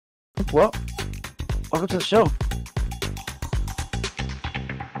Well, welcome to the show.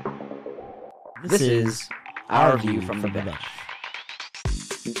 This is our view from the bench.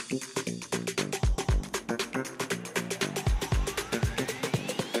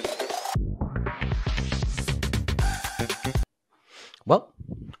 Well,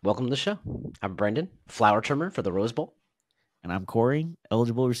 welcome to the show. I'm Brendan, flower trimmer for the Rose Bowl. And I'm Corey,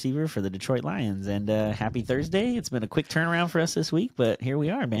 eligible receiver for the Detroit Lions. And happy Thursday. It's been a quick turnaround for us this week, but here we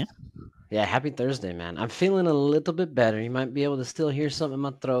are, man. Yeah, happy Thursday, man. I'm feeling a little bit better. You might be able to still hear something in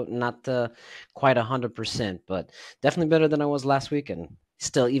my throat, not quite 100%, but definitely better than I was last week, and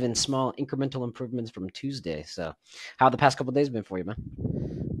still even small incremental improvements from Tuesday. So how the past couple of days been for you, man?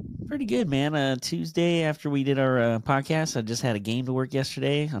 Pretty good, man. Tuesday after we did our podcast, I just had a game to work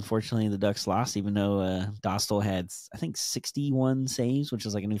yesterday. Unfortunately, the Ducks lost, even though Dostal had, I think, 61 saves, which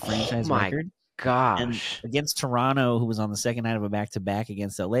is like a new franchise record. Gosh. And against Toronto, who was on the second night of a back-to-back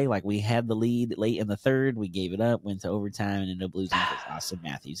against LA, like we had the lead late in the third, we gave it up, went to overtime, and ended up losing because Austin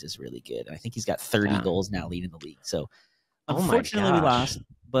Matthews is really good. I think he's got 30 goals now leading the league. So unfortunately, we lost.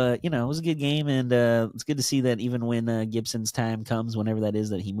 But, it was a good game, and it's good to see that even when Gibson's time comes, whenever that is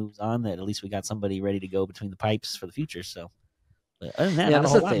that he moves on, that at least we got somebody ready to go between the pipes for the future. So, but other than that, not a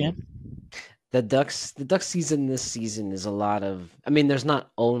whole lot, man. The Ducks season this season is a lot of, there's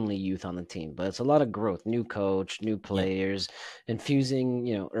not only youth on the team, but it's a lot of growth, new coach, new players,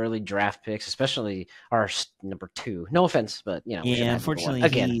 infusing, early draft picks, especially our number 2. No offense, but, Yeah, unfortunately,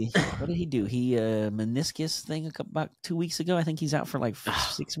 again, what did he do? He meniscus thing about 2 weeks ago. I think he's out for like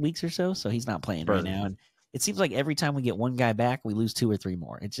 6 weeks or so. So he's not playing right now. And it seems like every time we get one guy back, we lose 2 or 3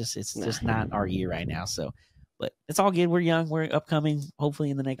 more. It's just not our year right now. So. But it's all good. We're young. We're upcoming.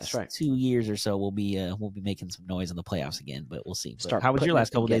 Hopefully, in the next 2 years or so, we'll be making some noise in the playoffs again. But we'll see. But how was your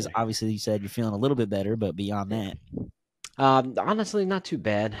last couple of days? Obviously, you said you're feeling a little bit better, but beyond that, honestly, not too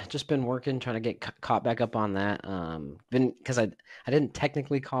bad. Just been working, trying to get caught back up on that. Because I didn't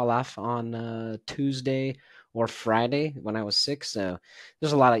technically call off on Tuesday or Friday when I was sick, so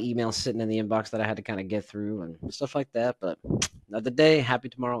there's a lot of emails sitting in the inbox that I had to kind of get through and stuff like that. But another day, happy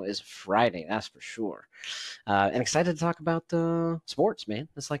tomorrow is Friday, that's for sure. And excited to talk about sports, man.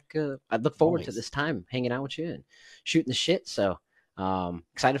 It's like I look forward to this time hanging out with you and shooting the shit. So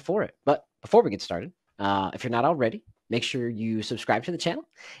excited for it. But before we get started, if you're not already, make sure you subscribe to the channel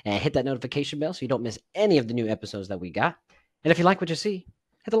and hit that notification bell so you don't miss any of the new episodes that we got. And if you like what you see,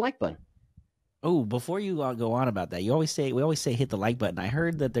 hit the like button. Oh, before you go on about that, we always say hit the like button. I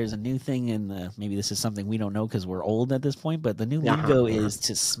heard that there's a new thing maybe this is something we don't know because we're old at this point, but the new lingo is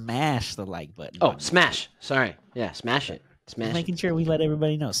to smash the like button. Oh, smash. Sorry. Yeah, smash it. Smash making sure we let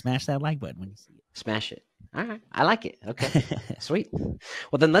everybody know. Smash that like button when you see it. Smash it. All right. I like it. Okay. Sweet.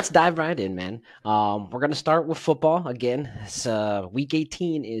 Well, then let's dive right in, man. We're going to start with football. Again, it's, week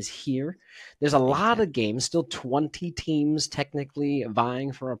 18 is here. There's a lot of games, still 20 teams technically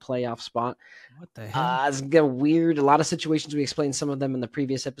vying for a playoff spot. What the hell? It's weird. A lot of situations. We explained some of them in the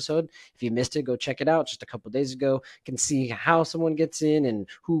previous episode. If you missed it, go check it out. Just a couple of days ago, you can see how someone gets in and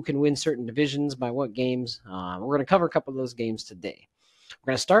who can win certain divisions by what games. We're going to cover a couple of those games today.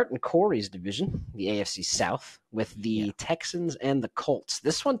 We're going to start in Corey's division, the AFC South, with the Texans and the Colts.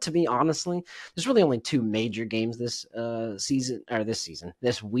 This one, to me, honestly, there's really only 2 major games this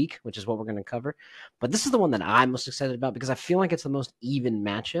week, which is what we're going to cover. But this is the one that I'm most excited about because I feel like it's the most even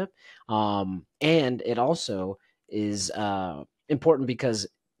matchup. And it also is important because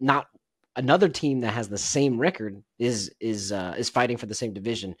not another team that has the same record is fighting for the same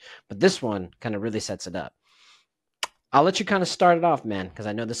division. But this one kind of really sets it up. I'll let you kind of start it off, man, because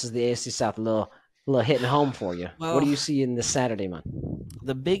I know this is the AFC South, a little hitting home for you. Well, what do you see in this Saturday, man?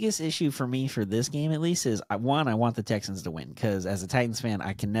 The biggest issue for me for this game, at least, is I want the Texans to win because as a Titans fan,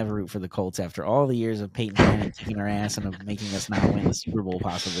 I can never root for the Colts after all the years of Peyton Manning kicking our ass and of making us not win the Super Bowl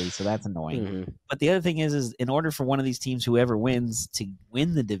possibly. So that's annoying. Mm-hmm. But the other thing is in order for one of these teams, whoever wins, to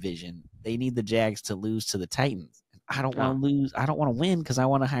win the division, they need the Jags to lose to the Titans. I don't want to lose. I don't want to win because I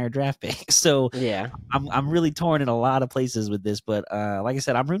want a higher draft pick. So yeah, I'm really torn in a lot of places with this. But like I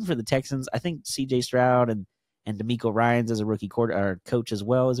said, I'm rooting for the Texans. I think C.J. Stroud and DeMeco Ryans as a rookie coach as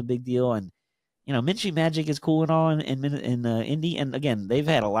well is a big deal. And Minshew Magic is cool and all in Indy. And again, they've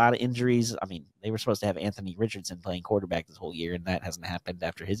had a lot of injuries. I mean, they were supposed to have Anthony Richardson playing quarterback this whole year, and that hasn't happened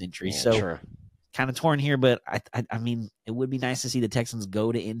after his injury. Yeah, so. True. Kind of torn here, but I mean, it would be nice to see the Texans go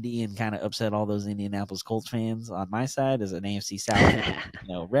to Indy and kind of upset all those Indianapolis Colts fans on my side as an AFC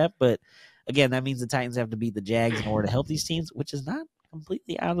South rep. But again, that means the Titans have to beat the Jags in order to help these teams, which is not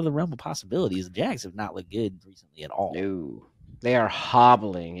completely out of the realm of possibilities. The Jags have not looked good recently at all. They are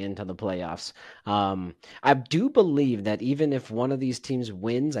hobbling into the playoffs. I do believe that even if one of these teams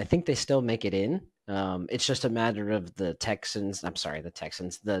wins, I think they still make it in. It's just a matter of the Texans. I'm sorry,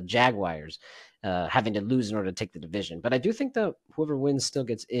 the Jaguars, having to lose in order to take the division. But I do think that whoever wins still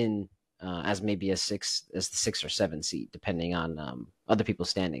gets in as maybe as the 6 or 7 seed, depending on other people's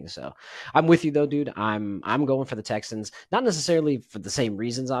standings. So I'm with you though, dude. I'm going for the Texans, not necessarily for the same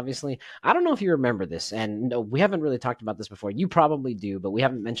reasons, obviously. I don't know if you remember this, and no, we haven't really talked about this before. You probably do, but we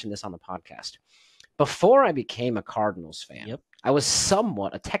haven't mentioned this on the podcast. Before I became a Cardinals fan, Yep. I was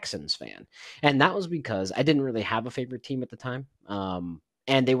somewhat a Texans fan, and that was because I didn't really have a favorite team at the time,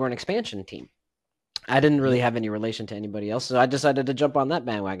 and they were an expansion team. I didn't really have any relation to anybody else, so I decided to jump on that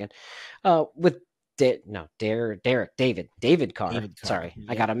bandwagon. With David Carr. David Carr. Sorry, Yep.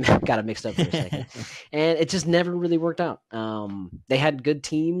 I got it mixed up for a second, and it just never really worked out. They had good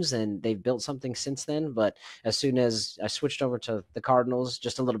teams, and they've built something since then. But as soon as I switched over to the Cardinals,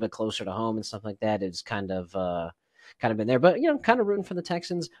 just a little bit closer to home and stuff like that, it's kind of been there. But kind of rooting for the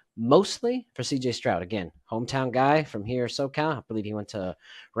Texans, mostly for CJ Stroud. Again, hometown guy from here, SoCal. I believe he went to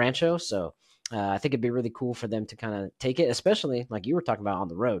Rancho, so. I think it'd be really cool for them to kind of take it, especially like you were talking about on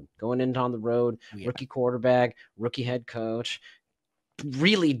the road, going into on the road, rookie quarterback, rookie head coach,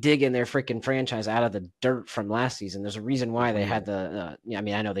 really digging their freaking franchise out of the dirt from last season. There's a reason why they had the, I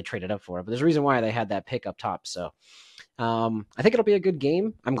mean, I know they traded up for it, but there's a reason why they had that pick up top. So I think it'll be a good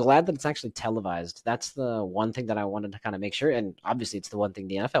game. I'm glad that it's actually televised. That's the one thing that I wanted to kind of make sure. And obviously it's the one thing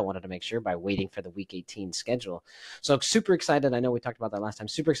the NFL wanted to make sure by waiting for the week 18 schedule. So super excited. I know we talked about that last time.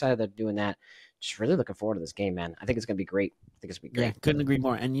 Super excited that they're doing that. Just really looking forward to this game, man. I think it's going to be great. I think it's going to be great. Yeah, couldn't agree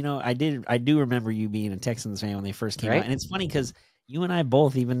more. And I do remember you being a Texans fan when they first came out. And it's funny because you and I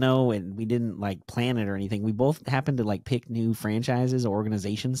both, even though we didn't like plan it or anything, we both happened to like pick new franchises or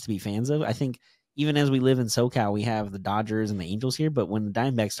organizations to be fans of. I think even as we live in SoCal, we have the Dodgers and the Angels here. But when the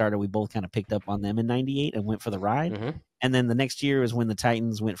Diamondbacks started, we both kind of picked up on them in '98 and went for the ride. Mm-hmm. And then the next year was when the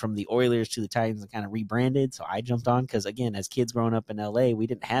Titans went from the Oilers to the Titans and kind of rebranded. So I jumped on because, again, as kids growing up in LA, we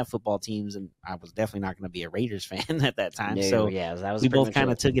didn't have football teams, and I was definitely not going to be a Raiders fan at that time. No, so yeah, that was we both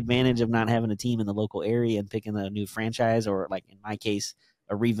kind of took advantage of not having a team in the local area and picking a new franchise, or like in my case,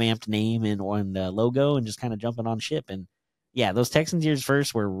 a revamped name and one logo, and just kind of jumping on ship. And yeah, those Texans years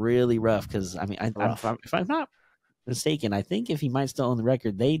first were really rough because I mean, if I'm not mistaken, I think if he might still own the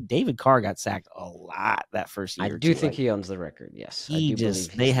record, David Carr got sacked a lot that first year. I do think he owns the record. Yes,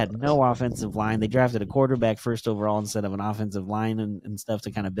 they had no offensive line. They drafted a quarterback first overall instead of an offensive line and stuff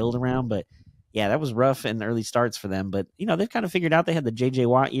to kind of build around. But yeah, that was rough in the early starts for them. But they've kind of figured out. They had the J.J.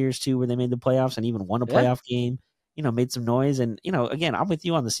 Watt years too, where they made the playoffs and even won a playoff game. Made some noise. And again, I'm with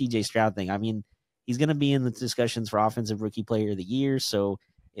you on the C.J. Stroud thing. I mean, he's going to be in the discussions for Offensive Rookie Player of the Year. So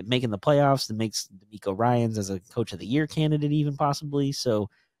making the playoffs, it makes DeMeco Ryans as a Coach of the Year candidate even possibly. So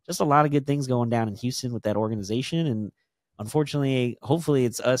just a lot of good things going down in Houston with that organization. And unfortunately, hopefully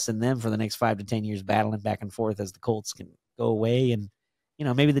it's us and them for the next 5 to 10 years battling back and forth as the Colts can go away. And,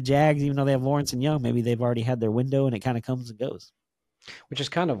 maybe the Jags, even though they have Lawrence and Young, maybe they've already had their window and it kind of comes and goes. Which is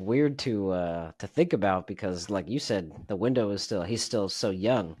kind of weird to think about because, like you said, the window is he's still so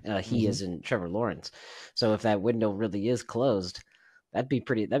young. He isn't Trevor Lawrence. So if that window really is closed, that'd be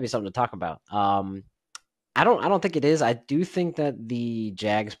something to talk about. I don't think it is. I do think that the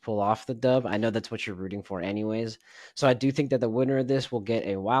Jags pull off the dub. I know that's what you're rooting for anyways. So I do think that the winner of this will get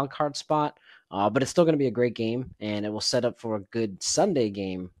a wild card spot. But it's still going to be a great game, and it will set up for a good Sunday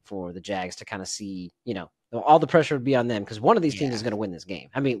game for the Jags to kind of see, all the pressure would be on them because one of these teams is going to win this game.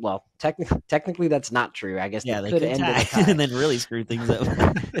 I mean, well, technically that's not true. I guess they could end tie and then really screw things up.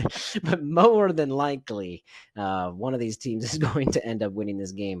 But more than likely, one of these teams is going to end up winning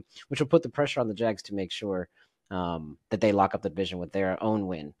this game, which will put the pressure on the Jags to make sure that they lock up the division with their own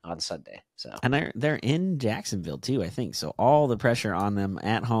win on Sunday. So, and they're in Jacksonville too, I think. So all the pressure on them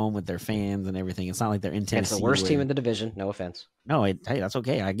at home with their fans and everything. It's not like they're in Tennessee. It's the worst team in the division. No offense. No, hey, that's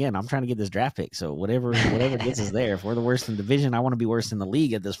okay. Again, I'm trying to get this draft pick. So whatever gets us there. If we're the worst in the division, I want to be worst in the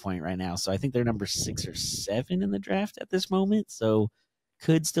league at this point right now. So I think they're number 6 or 7 in the draft at this moment. So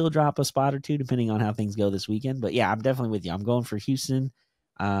could still drop a spot or two depending on how things go this weekend. But yeah, I'm definitely with you. I'm going for Houston.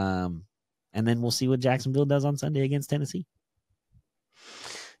 And then we'll see what Jacksonville does on Sunday against Tennessee.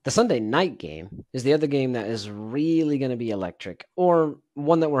 The Sunday night game is the other game that is really going to be electric, or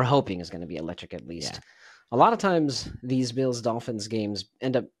one that we're hoping is going to be electric at least. Yeah. A lot of times these Bills-Dolphins games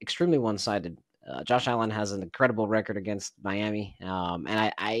end up extremely one-sided. Josh Allen has an incredible record against Miami,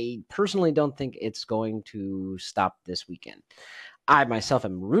 and I personally don't think it's going to stop this weekend. I myself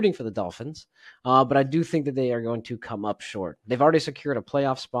am rooting for the Dolphins, but I do think that they are going to come up short. They've already secured a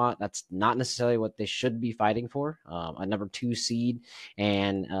playoff spot. That's not necessarily what they should be fighting for. A number 2 seed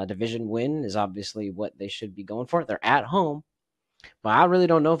and a division win is obviously what they should be going for. They're at home, but I really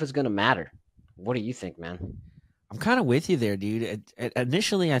don't know if it's going to matter. What do you think, man? I'm kind of with you there, dude.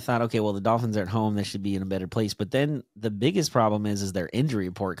 Initially, I thought, okay, well, the Dolphins are at home; they should be in a better place. But then the biggest problem is their injury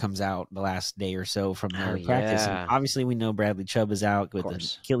report comes out the last day or so from their practice. And obviously, we know Bradley Chubb is out with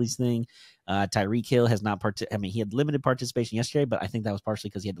the Achilles thing. Tyreek Hill has not I mean, he had limited participation yesterday, but I think that was partially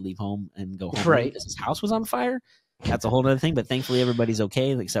because he had to leave home and go home because his house was on fire. That's a whole other thing. But thankfully, everybody's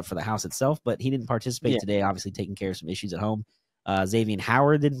okay except for the house itself. But he didn't participate today, obviously taking care of some issues at home. Xavier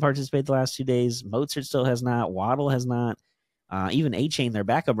Howard didn't participate the last 2 days. Mozart still has not. Waddle has not. Even A-Chain, their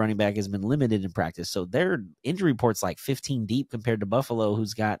backup running back, has been limited in practice. So their injury report's like 15 deep compared to Buffalo,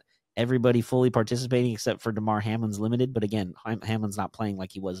 who's got everybody fully participating except for Damar Hamlin's limited. But again, Hamlin's not playing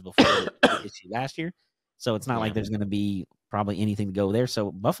like he was before the issue last year. So it's not like there's going to be probably anything to go there.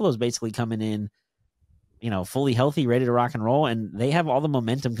 So Buffalo's basically coming in, fully healthy, ready to rock and roll, and they have all the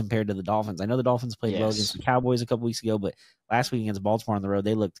momentum compared to the Dolphins. I know the Dolphins played well against the Cowboys a couple weeks ago, but last week against Baltimore on the road,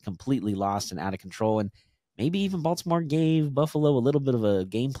 they looked completely lost and out of control. And maybe even Baltimore gave Buffalo a little bit of a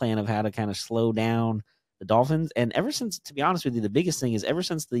game plan of how to kind of slow down the Dolphins. And ever since, to be honest with you, the biggest thing is ever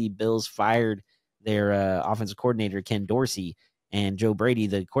since the Bills fired their offensive coordinator, Ken Dorsey, and Joe Brady,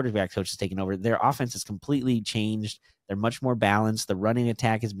 the quarterback coach, has taken over, their offense has completely changed. They're much more balanced. The running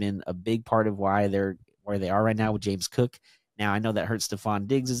attack has been a big part of why they're where they are right now with James Cook. Now, I know that hurts Stephon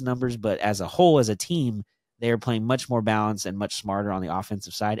Diggs' numbers, but as a whole, as a team, they are playing much more balanced and much smarter on the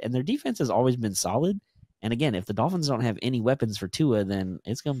offensive side, and their defense has always been solid. And again, if the Dolphins don't have any weapons for Tua, then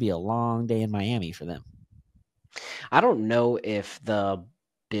it's going to be a long day in Miami for them. I don't know if the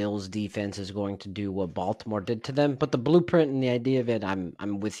Bills defense is going to do what Baltimore did to them, but the blueprint and the idea of it,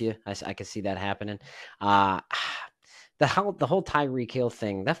 I'm with you. I can see that happening. The whole Tyreek Hill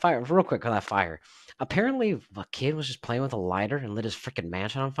thing, that fire, real quick on that fire. Apparently, a kid was just playing with a lighter and lit his freaking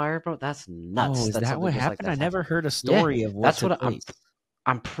mansion on fire, bro. That's nuts. Oh, is that what happened? I never heard a story of what that's what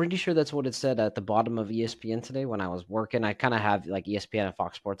I'm pretty sure that's what it said at the bottom of ESPN today when I was working. I kind of have like ESPN and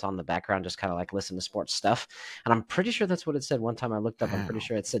Fox Sports on the background, just kind of like listen to sports stuff. And I'm pretty sure that's what it said. One time I looked up, I'm pretty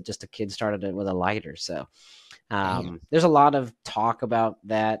sure it said just a kid started it with a lighter. So there's a lot of talk about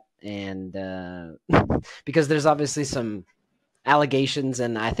that. And because there's obviously some allegations,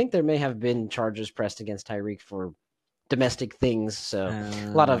 and I think there may have been charges pressed against Tyreek for domestic things. So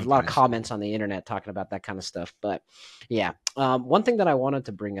a lot of comments on the internet talking about that kind of stuff. But yeah, one thing that I wanted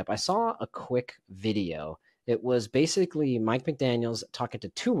to bring up, I saw a quick video. It was basically Mike McDaniels talking to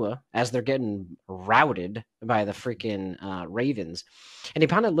Tua as they're getting routed by the freaking Ravens. And he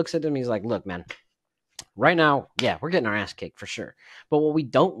kind of looks at him. He's like, look, man, right now, yeah, we're getting our ass kicked for sure. But what we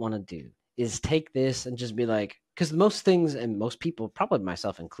don't want to do is take this and just be like, because most things and most people, probably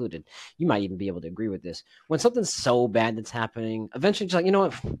myself included, you might even be able to agree with this. When something's so bad that's happening, eventually just like, you know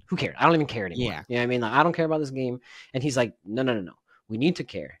what? Who cares? I don't even care anymore. Yeah. You know what I mean? Like, I don't care about this game. And he's like, no. We need to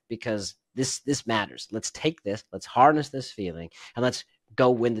care because this matters. Let's take this. Let's harness this feeling and let's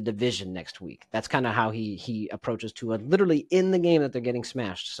go win the division next week. That's kind of how he approaches Tua literally in the game that they're getting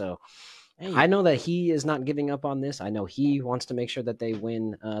smashed. So I know that he is not giving up on this. I know he wants to make sure that they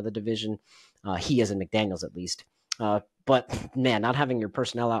win the division. He, as in McDaniels, at least. But man, not having your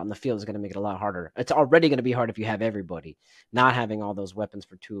personnel out in the field is going to make it a lot harder. It's already going to be hard if you have everybody. Not having all those weapons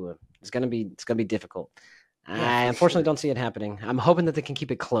for Tua, it's going to be difficult. I unfortunately don't see it happening. I'm hoping that they can keep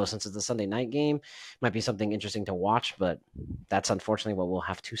it close since it's a Sunday night game. Might be something interesting to watch, but that's unfortunately what we'll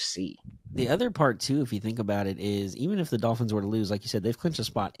have to see. The other part, too, if you think about it, is even if the Dolphins were to lose, like you said, they've clinched a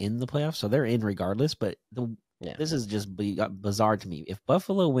spot in the playoffs, so they're in regardless. But this is just bizarre to me. If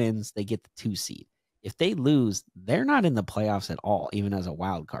Buffalo wins, they get the 2 seed. If they lose, they're not in the playoffs at all, even as a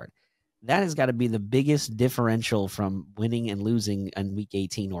wild card. That has got to be the biggest differential from winning and losing in week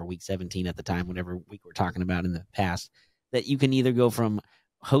 18 or week 17 at the time, whatever week we're talking about in the past, that you can either go from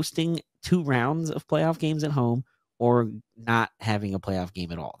hosting 2 rounds of playoff games at home or not having a playoff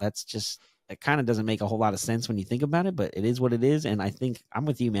game at all. It kind of doesn't make a whole lot of sense when you think about it, but it is what it is. And I think I'm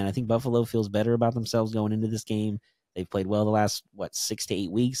with you, man. I think Buffalo feels better about themselves going into this game. They've played well the last, 6 to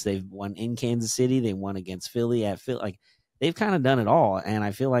 8 weeks. They've won in Kansas City. They won against Philly at Philly. Like, they've kind of done it all, and I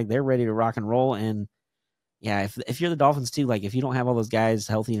feel like they're ready to rock and roll. And yeah, if you're the Dolphins too, like if you don't have all those guys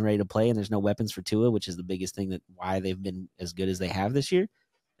healthy and ready to play, and there's no weapons for Tua, which is the biggest thing that why they've been as good as they have this year,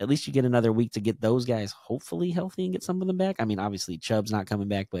 at least you get another week to get those guys hopefully healthy and get some of them back. I mean, obviously Chubb's not coming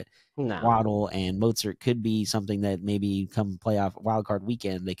back, but Waddle and Mozart could be something that maybe come playoff wildcard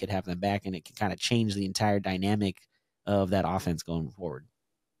weekend they could have them back, and it could kind of change the entire dynamic of that offense going forward.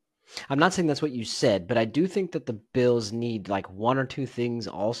 I'm not saying that's what you said, but I do think that the Bills need like one or two things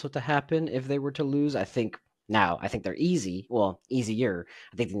also to happen if they were to lose. I think they're easy. Well, easier.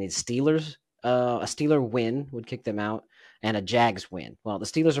 I think they need Steelers. A Steeler win would kick them out, and a Jags win. Well, the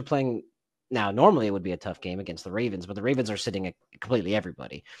Steelers are playing now. Normally, it would be a tough game against the Ravens, but the Ravens are sitting at completely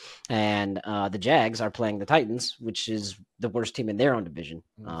everybody, and the Jags are playing the Titans, which is the worst team in their own division.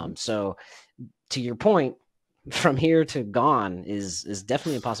 So, to your point, from here to gone is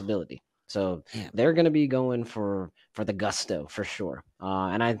definitely a possibility. So they're going to be going for the gusto for sure,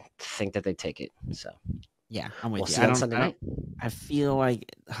 and I think that they take it. So yeah, I'm with you. I feel like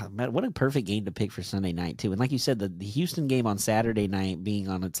what a perfect game to pick for Sunday night too. And like you said, the Houston game on Saturday night being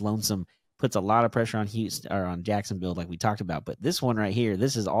on its lonesome puts a lot of pressure on Houston or on Jacksonville, like we talked about. But this one right here,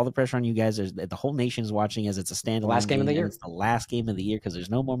 this is all the pressure on you guys. The whole nation is watching as it's a standalone last game of the year. It's the last game of the year because there's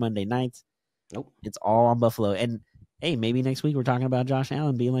no more Monday nights. Nope. It's all on Buffalo. And hey, maybe next week we're talking about Josh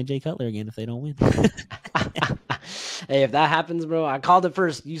Allen being like Jay Cutler again if they don't win. Hey, if that happens, bro, I called it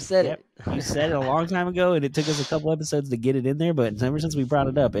first. You said it. You said it a long time ago, and it took us a couple episodes to get it in there. But ever since we brought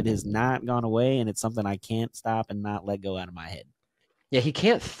it up, it has not gone away, and it's something I can't stop and not let go out of my head. Yeah, he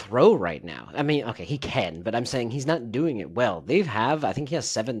can't throw right now. I mean, okay, he can, but I'm saying he's not doing it well. I think he has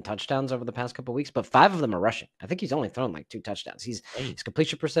 7 touchdowns over the past couple of weeks, but 5 of them are rushing. I think he's only thrown like 2 touchdowns. His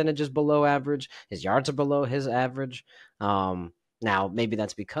completion percentage is below average. His yards are below his average. Now, maybe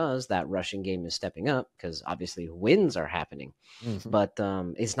that's because that rushing game is stepping up because obviously wins are happening. But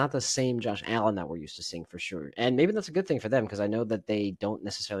it's not the same Josh Allen that we're used to seeing for sure. And maybe that's a good thing for them because I know that they don't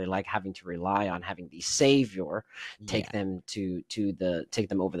necessarily like having to rely on having the savior take them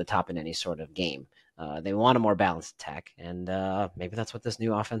over the top in any sort of game. They want a more balanced attack, and maybe that's what this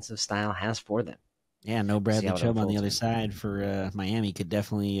new offensive style has for them. Yeah, no Bradley Chubb on the other side for Miami could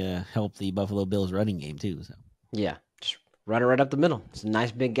definitely help the Buffalo Bills running game too. So yeah. Run it right up the middle. It's a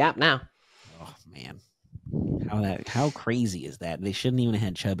nice big gap now. Oh man, how crazy is that? They shouldn't even have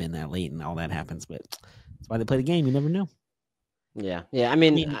had Chubb in that late, and all that happens. But that's why they play the game. You never know. Yeah. I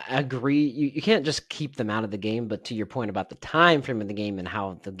mean, I agree. You can't just keep them out of the game. But to your point about the time frame of the game and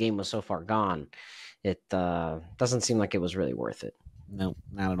how the game was so far gone, it doesn't seem like it was really worth it. No,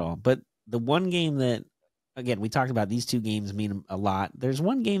 not at all. But the one game that, again, we talked about, these 2 games mean a lot. There's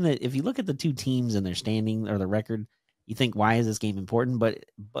one game that, if you look at the 2 teams and their standing or the record, you think, why is this game important? But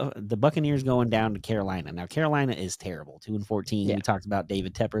the Buccaneers going down to Carolina. Now, Carolina is terrible, 2-14. Yeah. We talked about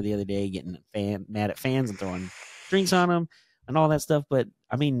David Tepper the other day getting mad at fans and throwing drinks on them and all that stuff. But,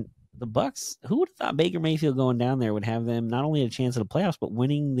 I mean, the Bucs, who would have thought Baker Mayfield going down there would have them not only a chance at the playoffs, but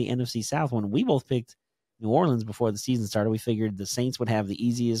winning the NFC South? When we both picked New Orleans before the season started, we figured the Saints would have the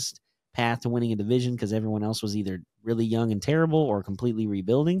easiest path to winning a division because everyone else was either really young and terrible or completely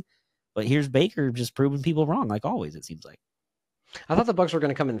rebuilding. But here's Baker just proving people wrong, like always, it seems like. I thought the Bucs were going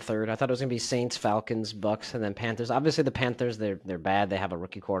to come in third. I thought it was going to be Saints, Falcons, Bucs, and then Panthers. Obviously, the Panthers, they're bad. They have a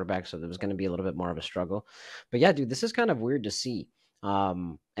rookie quarterback, so there was going to be a little bit more of a struggle. But yeah, dude, this is kind of weird to see.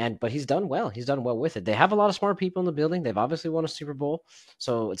 But he's done well. He's done well with it. They have a lot of smart people in the building. They've obviously won a Super Bowl,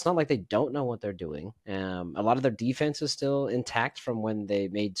 so it's not like they don't know what they're doing. A lot of their defense is still intact from when they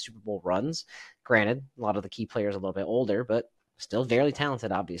made Super Bowl runs. Granted, a lot of the key players are a little bit older, but still very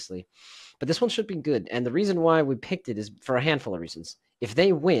talented, obviously. But this one should be good. And the reason why we picked it is for a handful of reasons. If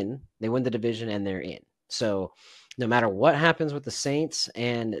they win the division and they're in. So no matter what happens with the Saints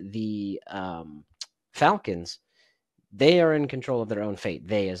and the Falcons, they are in control of their own fate.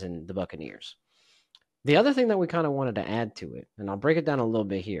 They, as in the Buccaneers. The other thing that we kind of wanted to add to it, and I'll break it down a little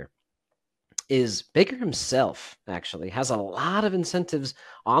bit here, is Baker himself actually has a lot of incentives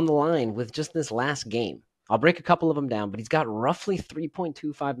on the line with just this last game. I'll break a couple of them down, but he's got roughly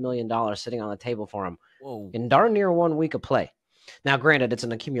 $3.25 million sitting on the table for him in darn near 1 week of play. Now, granted, it's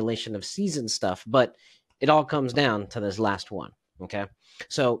an accumulation of season stuff, but it all comes down to this last one. Okay.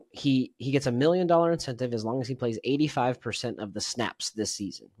 So he gets $1 million incentive as long as he plays 85% of the snaps this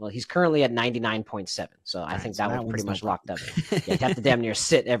season. Well, he's currently at 99.7. So I think that was pretty much locked up. Yeah, you have to damn near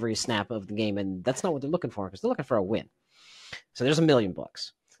sit every snap of the game. And that's not what they're looking for because they're looking for a win. So there's $1 million.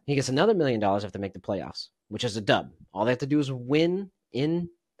 He gets another $1 million if they make the playoffs, which is a dub. All they have to do is win in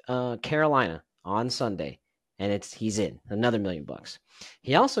Carolina on Sunday, and he's in another $1 million.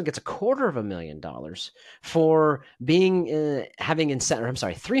 He also gets $250,000 for being having incentive. I'm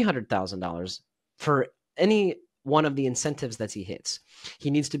sorry, $300,000 for any one of the incentives that he hits. He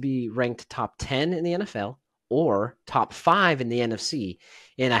needs to be ranked top 10 in the NFL or top 5 in the NFC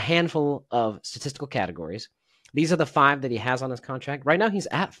in a handful of statistical categories. These are the 5 that he has on his contract. Right now, he's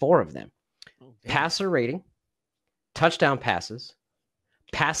at 4 of them. Passer rating, touchdown passes,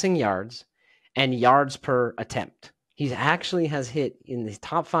 passing yards, and yards per attempt. He actually has hit in the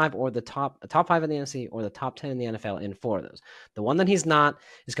top 5 or the top 5 in the NFC or the top 10 in the NFL in 4 of those. The one that he's not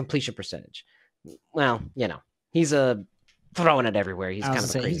is completion percentage. Well, he's throwing it everywhere. He's kind of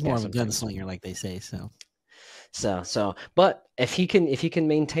a crazy he's more guy of a gunslinger, like they say. But if he can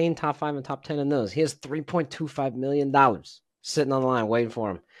maintain top 5 and top 10 in those, he has $3.25 million sitting on the line waiting for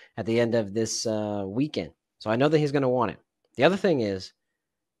him at the end of this weekend. So I know that he's going to want it. The other thing is,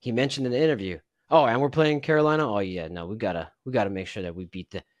 he mentioned in the interview, oh, and we're playing Carolina. Oh yeah, no, we gotta make sure that we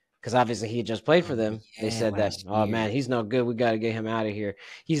beat because obviously he had just played for them. They said that, oh man, he's no good. We got to get him out of here.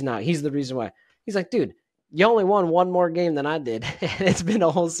 He's not. He's the reason why. He's like, dude, you only won one more game than I did. And it's been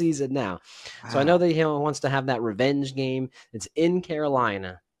a whole season now. Wow. So I know that he wants to have that revenge game. It's in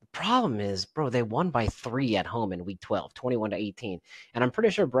Carolina. The problem is, bro, they won by 3 at home in week 12, 21-18. And I'm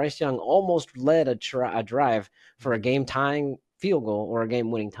pretty sure Bryce Young almost led a drive for a game tying field goal or a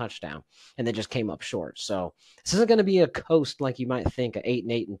game-winning touchdown, and they just came up short. So this isn't going to be a coast like you might think an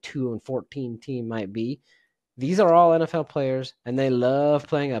 8-8 and 2-14 team might be. These are all NFL players, and they love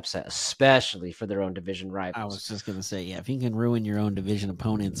playing upset, especially for their own division rivals. I was just going to say, yeah, if you can ruin your own division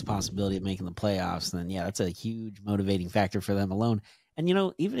opponent's possibility of making the playoffs, then yeah, that's a huge motivating factor for them alone. And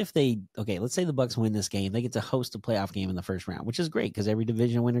even if let's say the Bucs win this game, they get to host a playoff game in the first round, which is great because every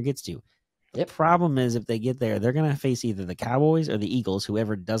division winner gets to. The problem is if they get there, they're going to face either the Cowboys or the Eagles,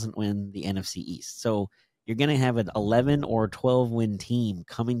 whoever doesn't win the NFC East. So you're going to have an 11 or 12 win team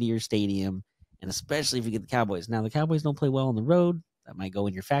coming to your stadium, and especially if you get the Cowboys. Now, the Cowboys don't play well on the road. That might go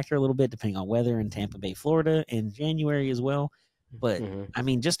in your factor a little bit, depending on weather in Tampa Bay, Florida in January as well. But, I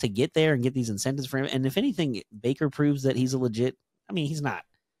mean, just to get there and get these incentives for him, and if anything, Baker proves that he's he's not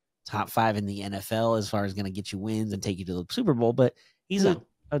top 5 in the NFL as far as going to get you wins and take you to the Super Bowl, but he's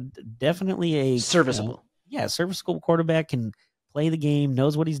definitely a serviceable. Serviceable quarterback, can play the game,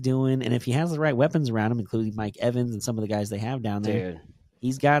 knows what he's doing, and if he has the right weapons around him, including Mike Evans and some of the guys they have down there,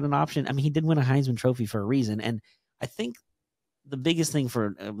 he's got an option. I mean, he did win a Heisman Trophy for a reason, and I think the biggest thing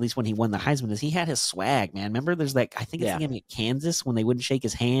for at least when he won the Heisman is he had his swag, man. Remember, there's I think it's the game at Kansas when they wouldn't shake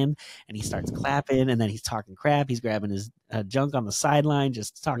his hand, and he starts clapping, and then he's talking crap. He's grabbing his junk on the sideline,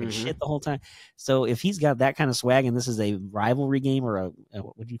 just talking shit the whole time. So if he's got that kind of swag, and this is a rivalry game or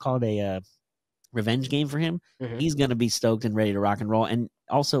what would you call it, a revenge game for him, he's going to be stoked and ready to rock and roll. And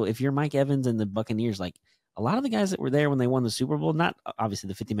also, if you're Mike Evans and the Buccaneers, a lot of the guys that were there when they won the Super Bowl, not obviously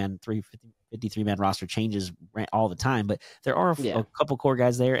the 53-man roster changes all the time, but there are a couple core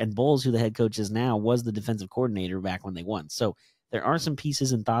guys there, and Bowles, who the head coach is now, was the defensive coordinator back when they won. So there are some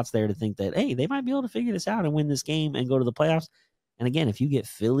pieces and thoughts there to think that, hey, they might be able to figure this out and win this game and go to the playoffs. And again, if you get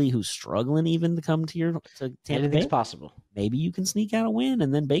Philly, who's struggling even to come to Tampa Bay, anything's possible. Maybe you can sneak out a win,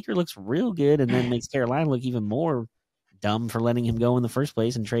 and then Baker looks real good, and then makes Carolina look even more dumb for letting him go in the first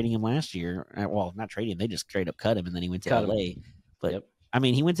place and trading him last year. Well, not trading him, they just straight up cut him, and then he went to LA. But I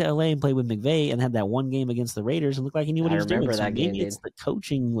mean, he went to LA and played with McVay and had that one game against the Raiders and looked like he knew what he was doing. So maybe it's the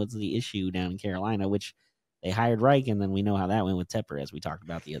coaching was the issue down in Carolina, which they hired Reich, and then we know how that went with Tepper, as we talked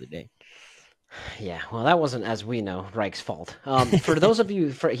about the other day. Yeah, well, that wasn't, as we know, Reich's fault. For those of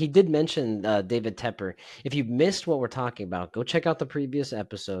you, he did mention David Tepper. If you missed what we're talking about, go check out the previous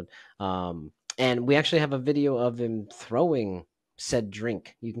episode. And we actually have a video of him throwing said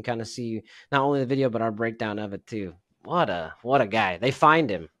drink. You can kind of see not only the video, but our breakdown of it too. What a guy. They fined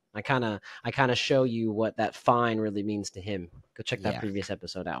him. I kind of show you what that fine really means to him. Go check that previous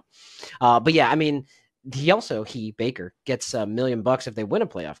episode out. But yeah, I mean, Baker gets $1 million if they win a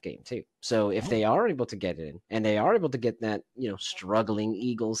playoff game too. So if they are able to get in and they are able to get that, struggling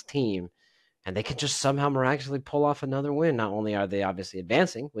Eagles team, and they can just somehow miraculously pull off another win, not only are they obviously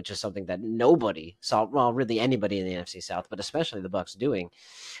advancing, which is something that nobody saw, well, really anybody in the NFC South, but especially the Bucs doing,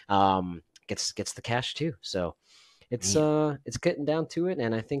 gets the cash too. So it's getting down to it,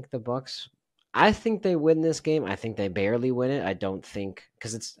 and I think the Bucs, I think they win this game. I think they barely win it. I don't think,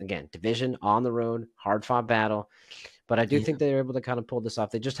 because it's, again, division on the road, hard-fought battle. But I do think they're able to kind of pull this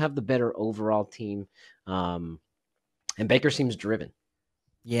off. They just have the better overall team. And Baker seems driven.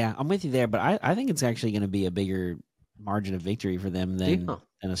 Yeah, I'm with you there. But I think it's actually going to be a bigger margin of victory for them than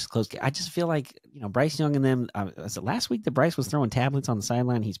a close game. I just feel like, Bryce Young and them, was it last week that Bryce was throwing tablets on the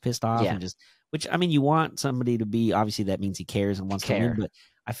sideline? He's pissed off and which, I mean, you want somebody to be, obviously that means he cares and wants to win, but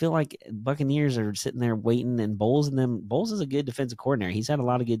I feel like Buccaneers are sitting there waiting, and Bowles is a good defensive coordinator. He's had a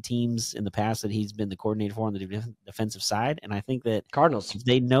lot of good teams in the past that he's been the coordinator for on the defensive side, and I think that Cardinals, if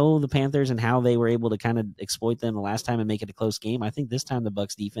they know the Panthers and how they were able to kind of exploit them the last time and make it a close game, I think this time the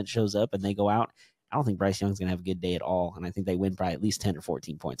Bucs defense shows up and they go out. I don't think Bryce Young's going to have a good day at all, and I think they win by at least 10 or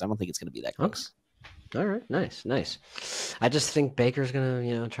 14 points. I don't think it's going to be that close. All right, nice. I just think Baker's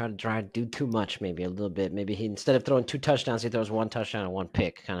gonna, try to do too much, maybe a little bit. Maybe he instead of throwing 2 touchdowns, he throws 1 touchdown and 1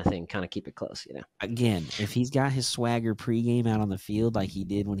 pick, kind of thing. Kind of keep it close. Again, if he's got his swagger pregame out on the field like he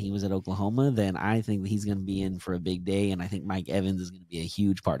did when he was at Oklahoma, then I think he's going to be in for a big day, and I think Mike Evans is going to be a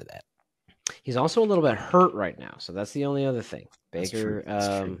huge part of that. He's also a little bit hurt right now, so that's the only other thing.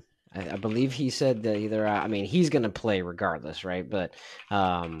 Baker, I believe he said that he's going to play regardless, right? But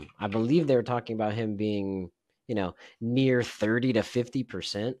I believe they were talking about him being, near 30 to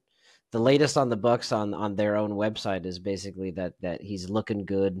 50%. The latest on the Bucs on their own website is basically that he's looking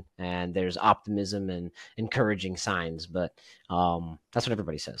good and there's optimism and encouraging signs. But that's what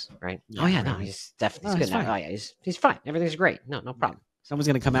everybody says, right? Yeah, no, he's definitely good now. He's fine. Everything's great. No problem. Someone's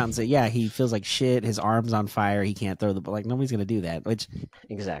going to come out and say, yeah, he feels like shit. His arm's on fire. He can't throw the ball. Like, nobody's going to do that, which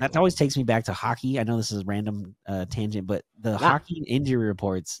exactly. That always takes me back to hockey. I know this is a random tangent, but the hockey injury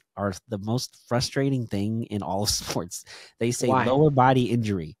reports are the most frustrating thing in all of sports. They say lower body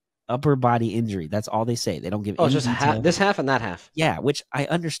injury, upper body injury. That's all they say. They don't give any just this half and that half. Yeah, which I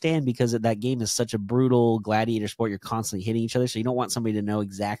understand because that game is such a brutal gladiator sport. You're constantly hitting each other, so you don't want somebody to know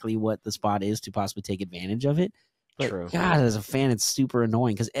exactly what the spot is to possibly take advantage of it. But true. God, as a fan, it's super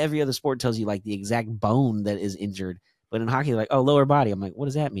annoying because every other sport tells you like the exact bone that is injured. But in hockey, like, oh, lower body. I'm like, what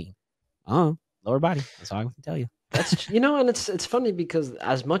does that mean? Lower body. That's all I can tell you. That's and it's funny because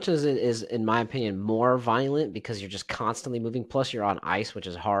as much as it is, in my opinion, more violent because you're just constantly moving. Plus, you're on ice, which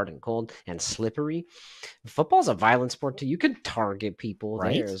is hard and cold and slippery. Football's a violent sport too. You could target people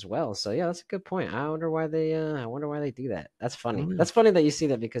there as well. So yeah, that's a good point. I wonder why they do that. That's funny. That's funny that you see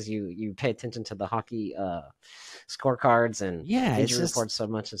that because you pay attention to the hockey scorecards and injury reports so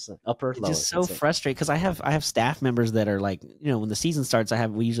much as upper. It's just so frustrating because I have staff members that are like, when the season starts,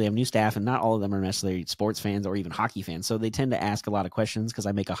 we usually have new staff, and not all of them are necessarily sports fans or even hockey fans. So they tend to ask a lot of questions because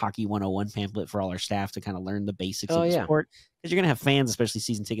I make a hockey 101 pamphlet for all our staff to kind of learn the basics of the sport. Because you're gonna have fans, especially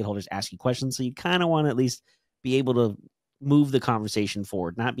season ticket holders, ask you questions. So you kind of want to at least be able to move the conversation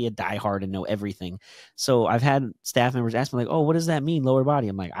forward, not be a diehard and know everything. So I've had staff members ask me like, oh, what does that mean, lower body?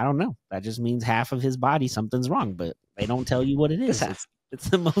 I'm like, I don't know. That just means half of his body, something's wrong, but they don't tell you what it is. It's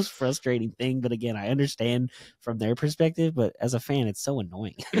the most frustrating thing. But again, I understand from their perspective, but as a fan, it's so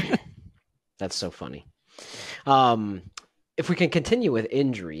annoying. That's so funny. If we can continue with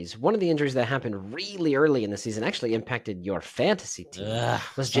injuries, one of the injuries that happened really early in the season actually impacted your fantasy team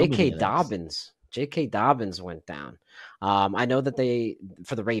was J.K. Dobbins. J.K. Dobbins went down. I know that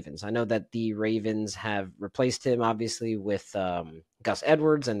for the Ravens, I know that the Ravens have replaced him, obviously, with Gus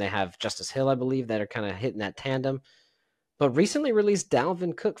Edwards, and they have Justice Hill, I believe, that are kind of hitting that tandem. But recently released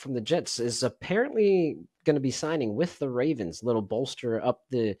Dalvin Cook from the Jets is apparently going to be signing with the Ravens, little bolster up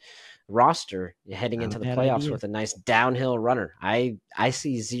the roster heading into the playoffs with a nice downhill runner. I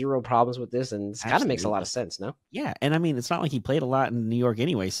see zero problems with this, and it kind of makes a lot of sense, no? Yeah, and I mean, it's not like he played a lot in New York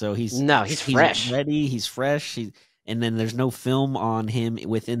anyway, so he's fresh. He's ready, he's fresh, and then there's no film on him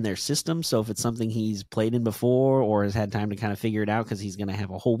within their system, so if it's something he's played in before or has had time to kind of figure it out because he's going to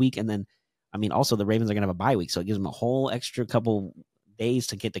have a whole week, and then also the Ravens are going to have a bye week, so it gives them a whole extra couple days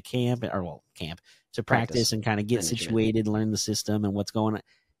to get to camp to practice and kind of get situated, learn the system and what's going on.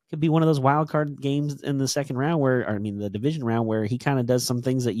 Could be one of those wild card games in the second round the division round where he kind of does some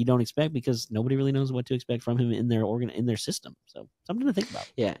things that you don't expect because nobody really knows what to expect from him in their system. So something to think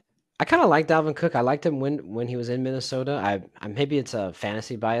about. Yeah. I kind of like Dalvin Cook. I liked him when he was in Minnesota. I maybe it's a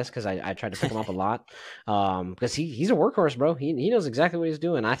fantasy bias because I tried to pick him up a lot because he's a workhorse, bro. He knows exactly what he's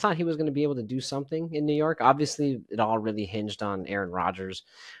doing. I thought he was going to be able to do something in New York. Obviously, it all really hinged on Aaron Rodgers,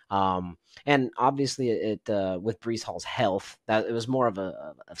 and obviously it with Breece Hall's health, that it was more of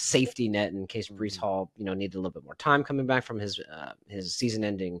a safety net in case Breece Hall needed a little bit more time coming back from his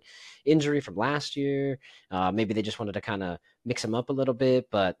season-ending injury from last year. Maybe they just wanted to kind of mix him up a little bit,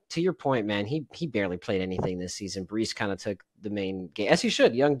 but to your point, man, he barely played anything this season. Breece kind of took the main game, as he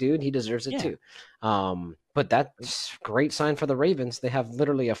should. Young dude, he deserves it too. But that's great sign for the Ravens. They have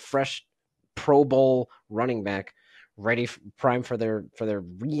literally a fresh Pro Bowl running back ready, prime for their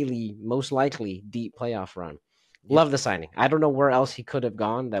really most likely deep playoff run. Love the signing. I don't know where else he could have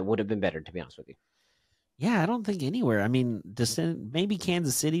gone that would have been better, to be honest with you. Yeah, I don't think anywhere. I mean, maybe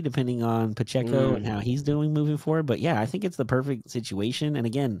Kansas City, depending on Pacheco and how he's doing moving forward. But yeah, I think it's the perfect situation. And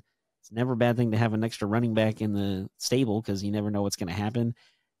again, it's never a bad thing to have an extra running back in the stable because you never know what's going to happen.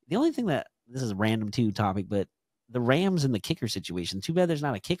 The only thing this is a random topic, but the Rams and the kicker situation. Too bad there's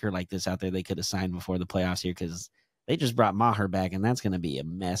not a kicker like this out there they could have signed before the playoffs here because they just brought Maher back, and that's going to be a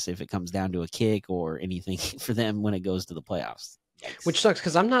mess if it comes down to a kick or anything for them when it goes to the playoffs. Yikes. Which sucks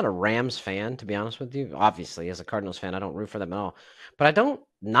because I'm not a Rams fan, to be honest with you. Obviously, as a Cardinals fan, I don't root for them at all. But I don't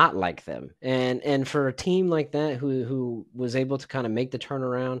not like them. And for a team like that who was able to kind of make the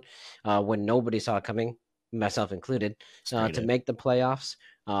turnaround when nobody saw it coming, myself included, Straight to up. make the playoffs,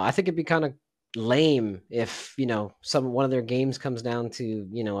 I think it'd be kind of lame if one of their games comes down to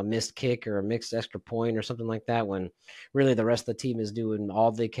a missed kick or a mixed extra point or something like that when really the rest of the team is doing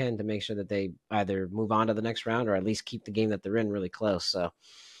all they can to make sure that they either move on to the next round or at least keep the game that they're in really close. So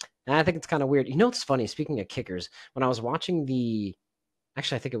and I think it's kind of weird. It's funny. Speaking of kickers, when I was watching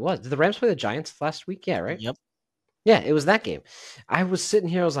actually, I think it was, did the Rams play the Giants last week? Yeah, right? Yep. Yeah, it was that game. I was sitting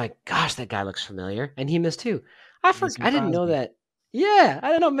here, I was like, gosh, that guy looks familiar. And he missed too. Mason I didn't know Crosby. that. Yeah, I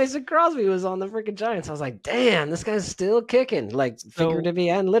didn't know Mason Crosby was on the freaking Giants. I was like, damn, this guy's still kicking, like So figuratively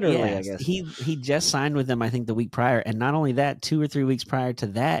and literally, I yes, guess. he just signed with them, I think, the week prior. And not only that, 2 or 3 weeks prior to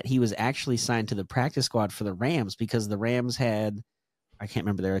that, he was actually signed to the practice squad for the Rams because the Rams had, I can't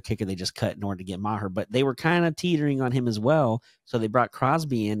remember, their kicker they just cut in order to get Maher, but they were kind of teetering on him as well. So they brought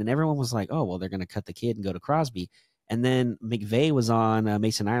Crosby in, and everyone was like, oh, well, they're going to cut the kid and go to Crosby. And then McVay was on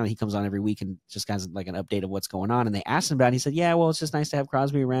Mason Island. He comes on every week and just has like an update of what's going on. And they asked him about it. And he said, yeah, well, it's just nice to have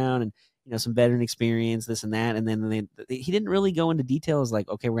Crosby around and, some veteran experience, this and that. And then he didn't really go into details like,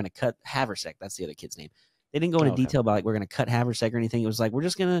 okay, we're going to cut Haversack. That's the other kid's name. They didn't go into Okay. detail about like, we're going to cut Haversack or anything. It was like, we're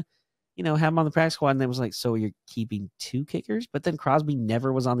just going to, have him on the practice squad. And it was like, so you're keeping 2 kickers? But then Crosby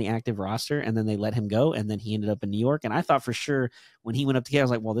never was on the active roster, and then they let him go, and then he ended up in New York. And I thought for sure when he went up to kick, I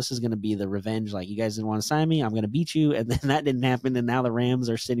was like, well, this is going to be the revenge. Like, you guys didn't want to sign me. I'm going to beat you. And then that didn't happen, and now the Rams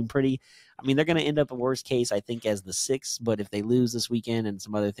are sitting pretty. I mean, they're going to end up a worst case, I think, as the 6th. But if they lose this weekend and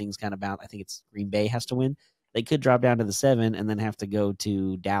some other things kind of bounce, I think it's Green Bay has to win. They could drop down to the 7 and then have to go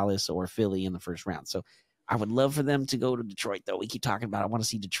to Dallas or Philly in the first round. So I would love for them to go to Detroit, though. We keep talking about I want to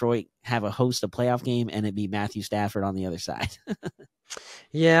see Detroit have a host a playoff game and it be Matthew Stafford on the other side.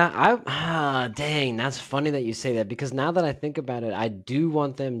 Yeah, dang, that's funny that you say that because now that I think about it, I do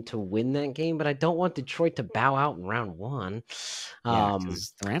want them to win that game, but I don't want Detroit to bow out in round 1. Yeah,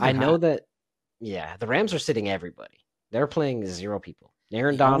 because the Rams I are know hot. that, yeah, the Rams are sitting everybody. They're playing 0 people.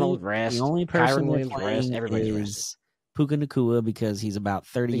 Aaron The only Donald, the rest. only Kyron person they're Williams, rest. playing Everybody's rested. is Puka Nacua because he's about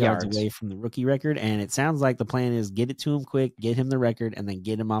 30 The yards yards. away from the rookie record, and it sounds like the plan is get it to him quick, get him the record, and then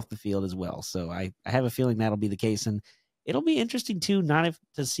get him off the field as well. So I have a feeling that'll be the case, and it'll be interesting too, not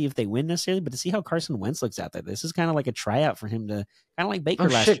to see if they win necessarily, but to see how Carson Wentz looks out there. This is kind of like a tryout for him to kind of like Baker Oh,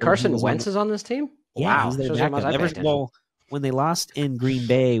 last shit, year. When he Carson was Wentz is on this team? Yeah, Wow. he's their Shows you how much backup. I pay attention. When they lost in Green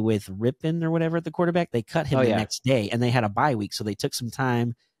Bay with Rippon or whatever at the quarterback, they cut him Oh, the yeah. next day, and they had a bye week, so they took some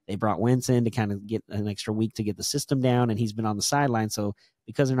time. They brought Wentz in to kind of get an extra week to get the system down, and he's been on the sideline. So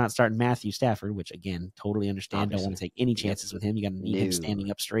because they're not starting Matthew Stafford, which again, totally understand, Obviously. Don't want to take any chances with him. You got to need him No.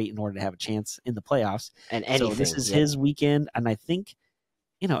 standing up straight in order to have a chance in the playoffs. And So anything. this is Yep. his weekend, and I think,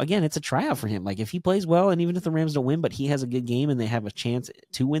 again, it's a tryout for him. Like if he plays well, and even if the Rams don't win, but he has a good game and they have a chance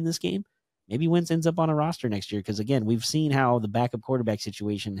to win this game, maybe Wentz ends up on a roster next year. Because again, we've seen how the backup quarterback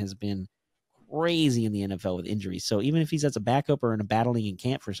situation has been crazy in the NFL with injuries. So even if he's as a backup or in a battling in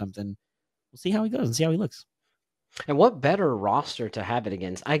camp for something, we'll see how he goes and see how he looks. And what better roster to have it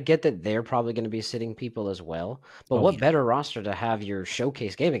against? I get that they're probably going to be sitting people as well, but what better roster to have your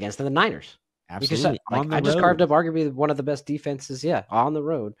showcase game against than the Niners? Absolutely. Because I just carved up arguably one of the best defenses, on the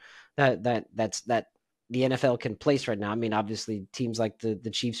road that the NFL can place right now. I mean, obviously teams like the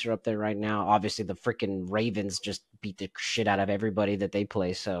Chiefs are up there right now. Obviously the freaking Ravens just beat the shit out of everybody that they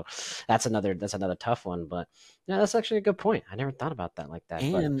play. So that's another tough one. But yeah, that's actually a good point. I never thought about that like that.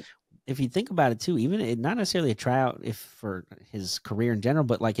 And if you think about it too, even not necessarily a tryout for his career in general,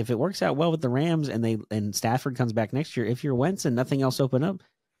 but like if it works out well with the Rams and Stafford comes back next year, if you're Wentz and nothing else open up,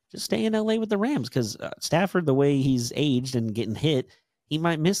 just stay in LA with the Rams because Stafford, the way he's aged and getting hit, he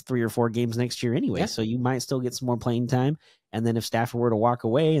might miss 3 or 4 games next year anyway. Yeah. So you might still get some more playing time. And then if Stafford were to walk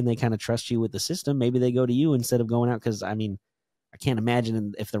away and they kind of trust you with the system, maybe they go to you instead of going out. Because I mean, I can't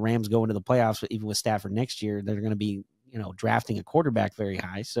imagine if the Rams go into the playoffs, even with Stafford next year, they're going to be drafting a quarterback very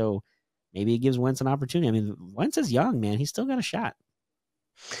high. So maybe it gives Wentz an opportunity. I mean, Wentz is young, man. He's still got a shot.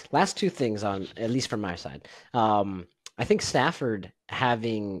 Last 2 things on, at least from my side. I think Stafford, I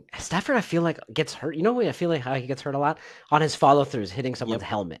feel like gets hurt. I feel like how he gets hurt a lot on his follow throughs, hitting someone's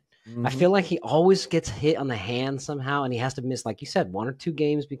helmet. Mm-hmm. I feel like he always gets hit on the hand somehow, and he has to miss, like you said, 1 or 2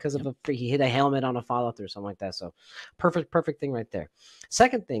 games because of he hit a helmet on a follow through, something like that. So perfect thing right there.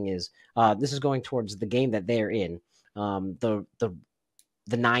 Second thing is, this is going towards the game that they're in. The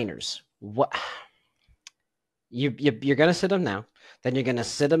Niners. What you're gonna sit them now, then you're gonna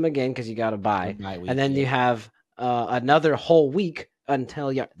sit them again because you got to buy, and then you have another whole week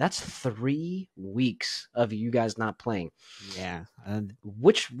until that's 3 weeks of you guys not playing. Yeah.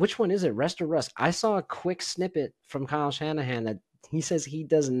 Which one is it, rest or rust? I saw a quick snippet from Kyle Shanahan that he says he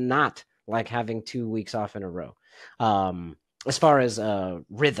does not like having 2 weeks off in a row. As far as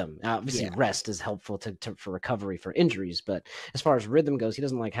rhythm, obviously rest is helpful for recovery for injuries, but as far as rhythm goes, he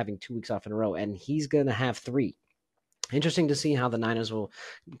doesn't like having 2 weeks off in a row, and he's going to have 3. Interesting to see how the Niners will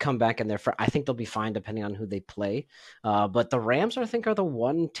come back in there. I think they'll be fine depending on who they play. But the Rams, I think, are the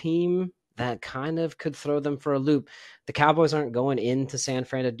one team that kind of could throw them for a loop. The Cowboys aren't going into San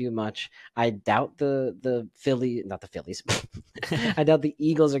Fran to do much. I doubt the Phillies. I doubt the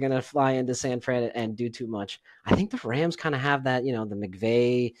Eagles are going to fly into San Fran and do too much. I think the Rams kind of have that, the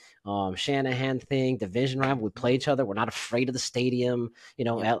McVay, Shanahan thing, division rival. We play each other. We're not afraid of the stadium.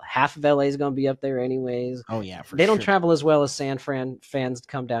 Half of LA is going to be up there anyways. Oh yeah, they don't travel as well as San Fran fans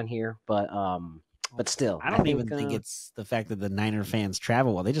come down here, but still, I don't even think it's the fact that the Niner fans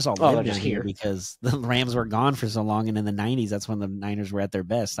travel well. They just all live down here because the Rams were gone for so long, and in the 90s, that's when the Niners were at their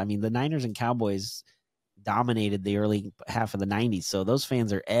best. I mean, the Niners and Cowboys dominated the early half of the 90s, so those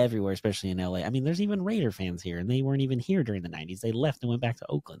fans are everywhere, especially in LA. I mean, there's even Raider fans here, and they weren't even here during the 90s. They left and went back to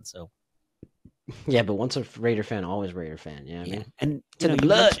Oakland, so... Yeah, but once a Raider fan, always Raider fan. Yeah, I mean, and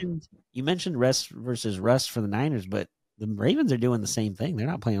you mentioned rest versus rust for the Niners, but the Ravens are doing the same thing. They're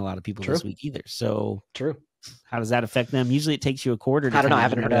not playing a lot of people this week either. So true. How does that affect them? Usually, it takes you a quarter. I don't know. I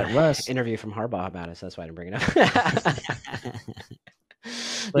haven't heard an interview from Harbaugh about it, so that's why I didn't bring it up.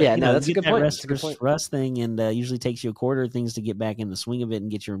 But, that's a good point. Rest versus rust thing, and usually takes you a quarter of things to get back in the swing of it and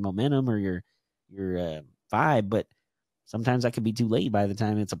get your momentum or your vibe, but. Sometimes that could be too late by the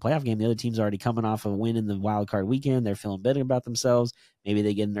time it's a playoff game. The other team's already coming off a win in the wild card weekend. They're feeling better about themselves. Maybe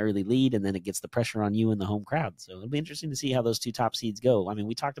they get an early lead, and then it gets the pressure on you and the home crowd. So it'll be interesting to see how those 2 top seeds go. I mean,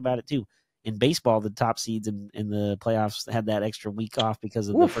 we talked about it too. In baseball, the top seeds in the playoffs had that extra week off because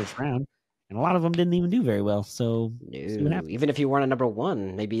of the first round, and a lot of them didn't even do very well. So even if you weren't a number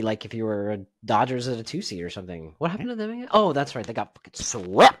 1, maybe like if you were a Dodgers at a 2 seed or something. What happened to them again? Oh, that's right. They got fucking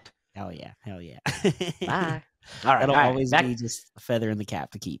swept. Hell yeah. Bye. All right, that'll always be just a feather in the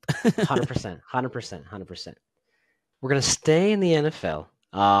cap to keep. 100%. We're going to stay in the NFL,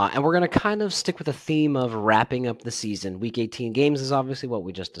 and we're going to kind of stick with the theme of wrapping up the season. Week 18 games is obviously what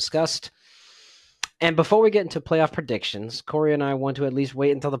we just discussed. And before we get into playoff predictions, Corey and I want to at least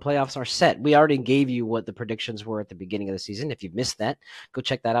wait until the playoffs are set. We already gave you what the predictions were at the beginning of the season. If you've missed that, go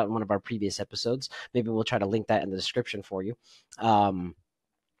check that out in one of our previous episodes. Maybe we'll try to link that in the description for you.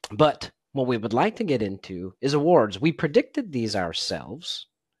 But what we would like to get into is awards. We predicted these ourselves.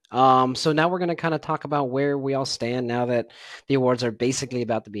 So now we're going to kind of talk about where we all stand now that the awards are basically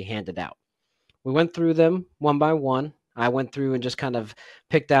about to be handed out. We went through them one by one. I went through and just kind of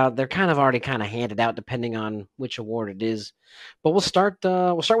picked out. They're kind of already kind of handed out depending on which award it is. But we'll start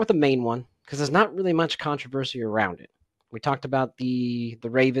with the main one because there's not really much controversy around it. We talked about the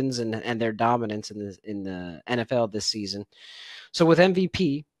Ravens and their dominance in the NFL this season. So with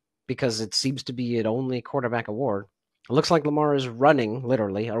MVP, because it seems to be an only quarterback award, it looks like Lamar is running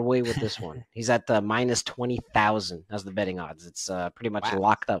literally away with this one. He's at the minus 20,000 as the betting odds. It's pretty much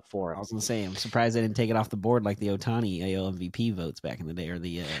locked up for him. I was gonna say, I'm surprised they didn't take it off the board like the Otani AL MVP votes back in the day, or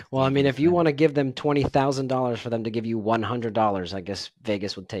the. Well, I mean, if you want to give them $20,000 for them to give you $100, I guess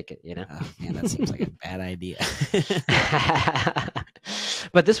Vegas would take it. Man, that seems like a bad idea.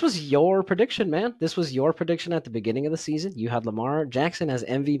 But this was your prediction, man. This was your prediction at the beginning of the season. You had Lamar Jackson as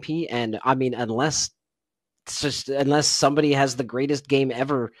MVP, and I mean, unless somebody has the greatest game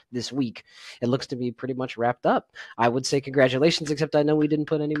ever this week, it looks to be pretty much wrapped up. I would say congratulations, except I know we didn't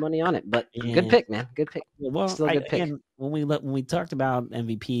put any money on it. But good pick, man. Good pick. Well, still a good pick. Again, when we talked about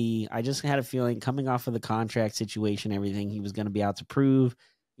MVP, I just had a feeling coming off of the contract situation, everything, he was going to be out to prove.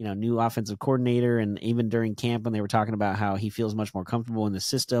 New offensive coordinator, and even during camp when they were talking about how he feels much more comfortable in the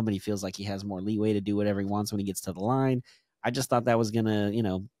system and he feels like he has more leeway to do whatever he wants when he gets to the line. I just thought that was going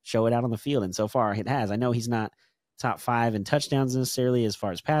to, show it out on the field. And so far it has. I know he's not top 5 in touchdowns necessarily as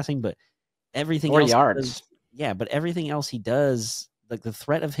far as passing, but everything else. Yards. But everything else he does, like the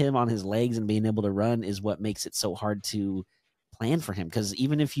threat of him on his legs and being able to run is what makes it so hard to plan for him. Because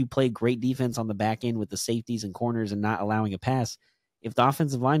even if you play great defense on the back end with the safeties and corners and not allowing a pass, if the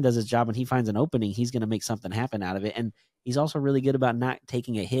offensive line does its job and he finds an opening, he's going to make something happen out of it. And he's also really good about not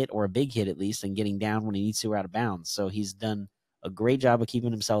taking a hit, or a big hit at least, and getting down when he needs to out of bounds. So he's done a great job of keeping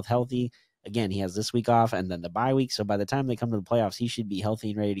himself healthy. Again, he has this week off and then the bye week. So by the time they come to the playoffs, he should be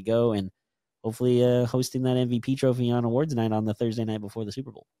healthy and ready to go. And hopefully hosting that MVP trophy on awards night on the Thursday night before the Super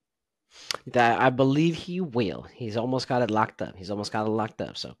Bowl. That I believe he will. He's almost got it locked up.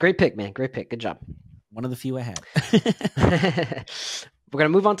 So great pick, man. Great pick. Good job. one of the few I had. We're going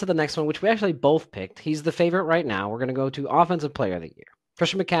to move on to the next one, which we actually both picked. He's the favorite right now. We're going to go to Offensive Player of the Year.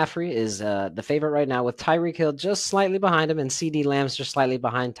 Christian McCaffrey is the favorite right now, with Tyreek Hill just slightly behind him and CeeDee Lamb's just slightly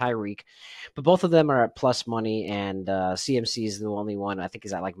behind Tyreek. But both of them are at plus money, and CMC is the only one. I think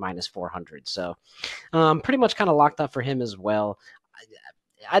he's at like minus 400. So pretty much kind of locked up for him as well.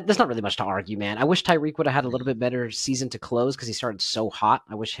 There's not really much to argue, man. I wish Tyreek would have had a little bit better season to close because he started so hot.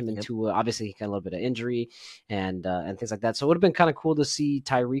 I wish him and Tua, obviously he got a little bit of injury and things like that. So it would have been kind of cool to see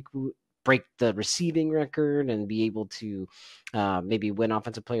Tyreek break the receiving record and be able to maybe win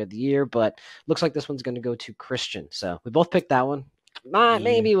Offensive Player of the Year. But looks like this one's going to go to Christian. So we both picked that one.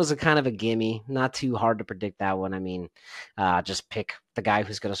 Maybe it was a kind of a gimme. Not too hard to predict that one. I mean, just pick the guy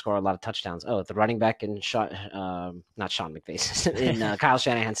who's going to score a lot of touchdowns. Oh, the running back in not Sean McVay in Kyle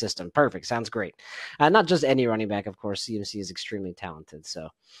Shanahan's system. Perfect. Sounds great. Not just any running back, of course. CMC is extremely talented. So,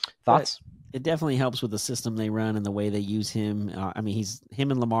 thoughts? But it definitely helps with the system they run and the way they use him. I mean,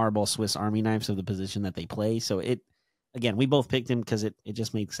 him and Lamar are both Swiss Army knives of the position that they play. So again, we both picked him because it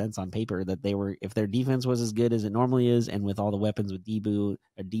just makes sense on paper that they were, if their defense was as good as it normally is, and with all the weapons with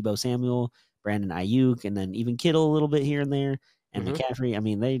Deebo Samuel, Brandon Ayuk, and then even Kittle a little bit here and there, and McCaffrey. I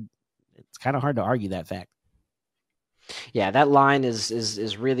mean, it's kind of hard to argue that fact. Yeah, that line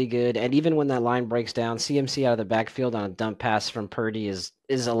is really good. And even when that line breaks down, CMC out of the backfield on a dump pass from Purdy is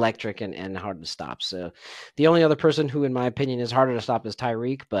electric and hard to stop. So the only other person who, in my opinion, is harder to stop is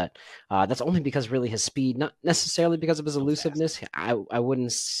Tyreek, but that's only because really his speed, not necessarily because of his elusiveness. I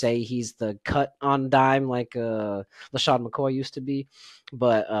wouldn't say he's the cut on dime like LaShawn McCoy used to be,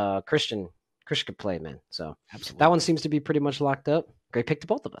 but Christian could play, man. So absolutely. That one seems to be pretty much locked up. Great pick to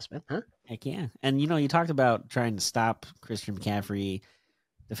both of us, man. Huh? Heck yeah. And, you talked about trying to stop Christian McCaffrey.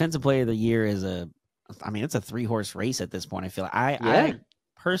 Defensive Player of the Year it's a 3-horse race at this point. I feel I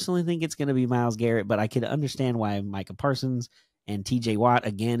personally think it's going to be Myles Garrett, but I could understand why Micah Parsons and TJ Watt,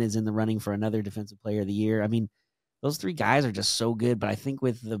 again, is in the running for another Defensive Player of the Year. I mean, those three guys are just so good, but I think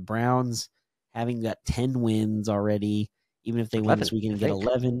with the Browns having got 10 wins already, even if they win this weekend and get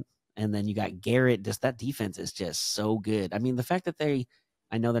 11, and then you got Garrett, just that defense is just so good. I mean, the fact that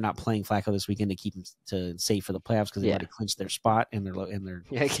I know they're not playing Flacco this weekend to keep him safe for the playoffs because they already clinched their spot and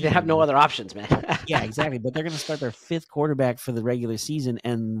they have no other options, man. Yeah, exactly. But they're going to start their 5th quarterback for the regular season,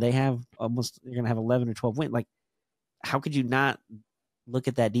 and they're going to have 11 or 12 wins. Like, how could you not look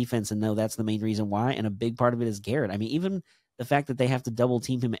at that defense and know that's the main reason why? And a big part of it is Garrett. I mean, even the fact that they have to double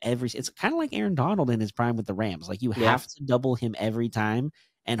team him it's kind of like Aaron Donald in his prime with the Rams. Like, you have to double him every time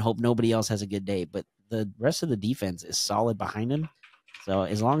and hope nobody else has a good day. But the rest of the defense is solid behind him. So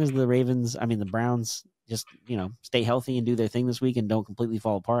as long as the Browns just, stay healthy and do their thing this week and don't completely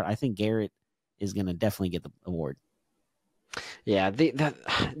fall apart, I think Garrett is going to definitely get the award. Yeah,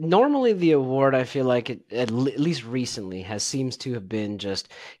 normally the award, I feel like at least recently seems to have been just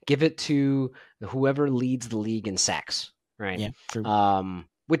give it to whoever leads the league in sacks, right? Yeah, true.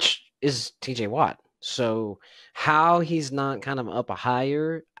 Which is TJ Watt. So how he's not kind of up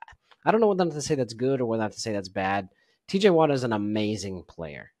higher, I don't know whether to say that's good or whether to say that's bad. TJ Watt is an amazing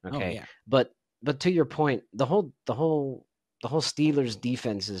player. Okay. Oh, yeah. But to your point, the whole Steelers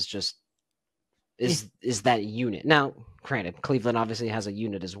defense is just is that unit. Now, granted, Cleveland obviously has a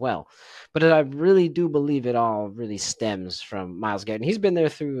unit as well, but I really do believe it all really stems from Myles Garrett. And he's been there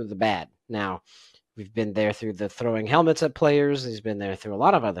through the bad. Now, we've been there through the throwing helmets at players. He's been there through a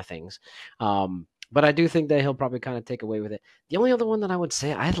lot of other things. But I do think that he'll probably kind of take away with it. The only other one that I would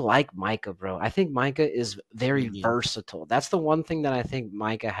say, I like Micah, bro. I think Micah is very versatile. That's the one thing that I think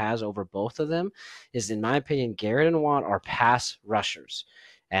Micah has over both of them is, in my opinion, Garrett and Watt are pass rushers.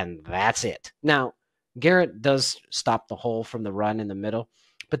 And that's it. Now, Garrett does stop the hole from the run in the middle.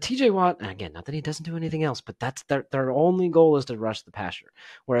 But TJ Watt, again, not that he doesn't do anything else, but that's their only goal is to rush the passer.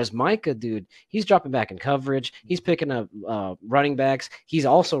 Whereas Micah, dude, he's dropping back in coverage. He's picking up running backs. He's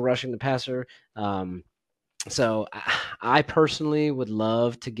also rushing the passer. So I personally would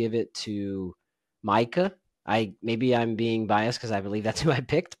love to give it to Micah. Maybe I'm being biased because I believe that's who I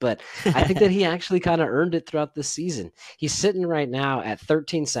picked, but I think that he actually kind of earned it throughout this season. He's sitting right now at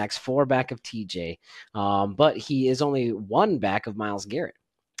 13 sacks, 4 back of TJ, but he is only 1 back of Myles Garrett.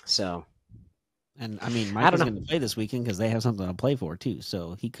 So, and I mean, Micah's going to play this weekend because they have something to play for too.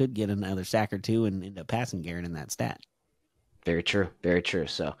 So he could get another sack or two and end up passing Garrett in that stat. Very true. Very true.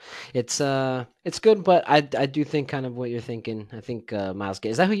 So it's good, but I do think kind of what you're thinking. I think Myles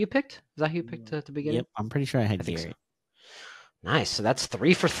Garrett. Is that who you picked? Is that who you picked to begin? Yep, I'm pretty sure I had Garrett. So. Nice. So that's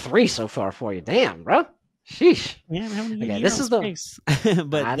 3 for 3 so far for you. Damn, bro. Sheesh. Yeah, I'm having a okay, this is the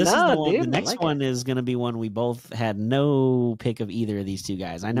but this is the one. Dude, the next one is going to be one we both had no pick of either of these two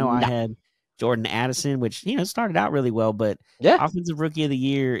guys. I know I had Jordan Addison, which started out really well, but Yeah. offensive rookie of the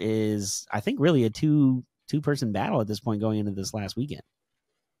year is, I think, really a two-person battle at this point going into this last weekend.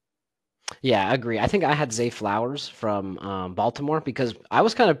 Yeah, I agree. I think I had Zay Flowers from Baltimore because I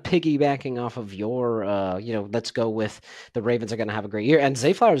was kind of piggybacking off of your, let's go with the Ravens are going to have a great year. And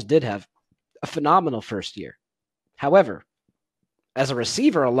Zay Flowers did have a phenomenal first year. However, as a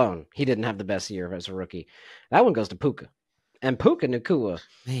receiver alone, he didn't have the best year as a rookie. That one goes to Puka. And Puka Nacua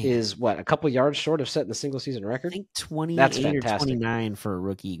is a couple yards short of setting the single season record? I think 28 or 29 for a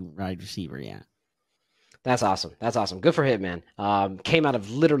rookie wide receiver, yeah. That's awesome. That's awesome. Good for him, man. Came out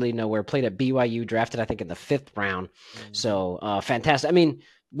of literally nowhere, played at BYU, drafted, I think, in the 5th round. So fantastic. I mean,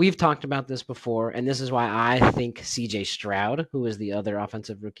 we've talked about this before, and this is why I think CJ Stroud, who is the other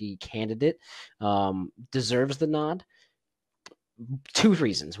offensive rookie candidate, deserves the nod. 2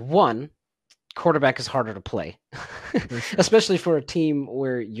 reasons. One, quarterback is harder to play, especially for a team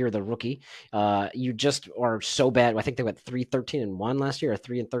where you're the rookie. You just are so bad. I think they went 3-13-1 last year, or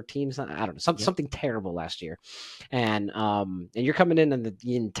 3-13. I don't know, something terrible last year. And you're coming in, and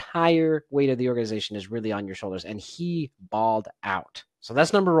the entire weight of the organization is really on your shoulders. And he balled out. So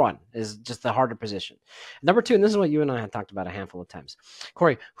that's number 1, is just the harder position. Number 2, and this is what you and I had talked about a handful of times.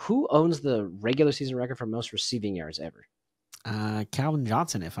 Corey, who owns the regular season record for most receiving yards ever? Calvin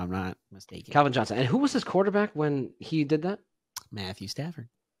Johnson, if I'm not mistaken. Calvin Johnson. And who was his quarterback when he did that? Matthew Stafford.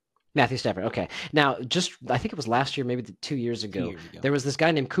 Matthew Stafford. Okay. Now, I think it was last year, maybe 2 years ago. There was this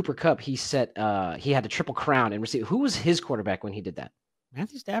guy named Cooper Kupp. He had a triple crown and received. Who was his quarterback when he did that?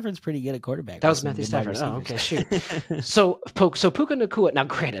 Matthew Stafford's pretty good at quarterback. That was Matthew Stafford. Oh, okay, shoot. So Puka Nacua. Now,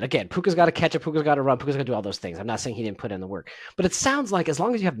 granted, again, Puka's got to catch it. Puka's got to run. Puka's got to do all those things. I'm not saying he didn't put in the work, but it sounds like as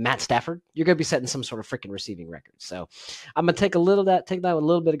long as you have Matt Stafford, you're going to be setting some sort of freaking receiving record. So I'm going to take that with a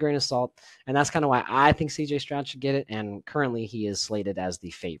little bit of grain of salt, and that's kind of why I think CJ Stroud should get it. And currently, he is slated as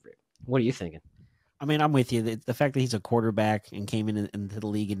the favorite. What are you thinking? I mean, I'm with you. The fact that he's a quarterback and came into the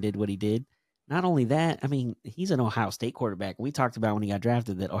league and did what he did. Not only that, I mean, he's an Ohio State quarterback. We talked about when he got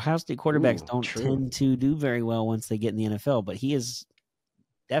drafted that Ohio State quarterbacks don't tend to do very well once they get in the NFL, but he has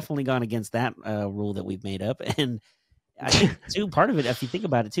definitely gone against that rule that we've made up. And I think, too, part of it, if you think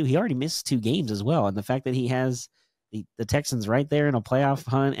about it, too, he already missed 2 games as well. And the fact that he has the Texans right there in a playoff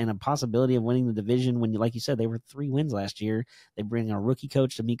hunt and a possibility of winning the division when, like you said, they were 3 wins last year. They bring a rookie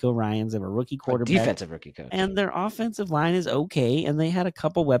coach, DeMeco Ryans. They have a rookie quarterback. Defensive rookie coach. And their offensive line is okay. And they had a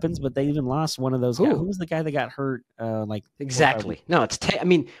couple weapons, but they even lost one of those guys. Who was the guy that got hurt? Exactly. No, it's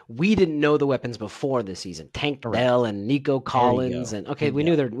we didn't know the weapons before this season. Tank Dell and Nico Collins. And we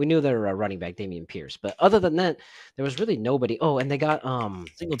knew their running back, Dameon Pierce. But other than that, there was really nobody. Oh, and they got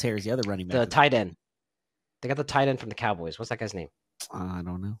Singletary's the other running back. The tight end. They got the tight end from the Cowboys. What's that guy's name? I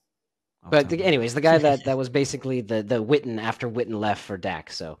don't know. But anyways, the guy that was basically the Witten after Witten left for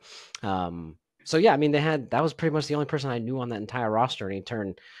Dak. So yeah, I mean that was pretty much the only person I knew on that entire roster, and he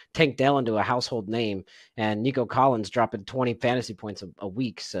turned Tank Dell into a household name, and Nico Collins dropping 20 fantasy points a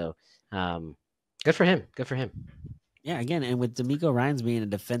week. So good for him. Good for him. Yeah, again, and with DeMeco Ryans being a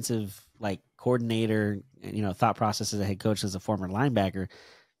defensive coordinator, thought process as a head coach as a former linebacker.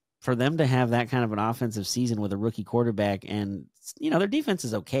 For them to have that kind of an offensive season with a rookie quarterback and, their defense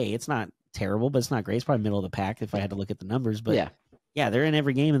is okay. It's not terrible, but it's not great. It's probably middle of the pack if I had to look at the numbers. But, yeah, they're in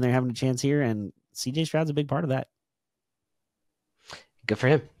every game and they're having a chance here, and CJ Stroud's a big part of that. Good for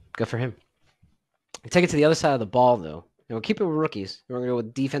him. Good for him. Take it to the other side of the ball, though. And we'll keep it with rookies. We're going to go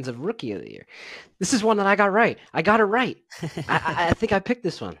with Defensive Rookie of the Year. This is one that I got right. I got it right. I think I picked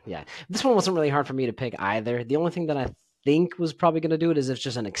this one. Yeah. This one wasn't really hard for me to pick either. The only thing that I think was probably going to do it is if it's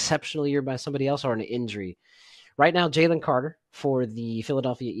just an exceptional year by somebody else or an injury. Right now, Jalen Carter for the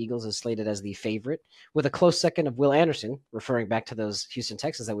Philadelphia Eagles is slated as the favorite, with a close second of Will Anderson, referring back to those Houston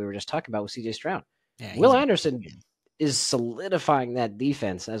Texans that we were just talking about with CJ Stroud. Yeah, Will Anderson is solidifying that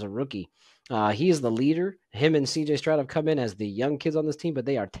defense as a rookie. He is the leader. Him and CJ Stroud have come in as the young kids on this team, but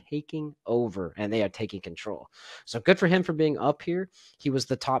they are taking over and they are taking control. So good for him for being up here. He was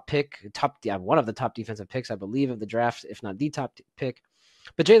the top pick, one of the top defensive picks, I believe, of the draft, if not the top pick.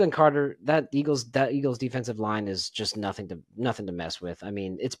 But Jalen Carter, that Eagles defensive line is just nothing to mess with. I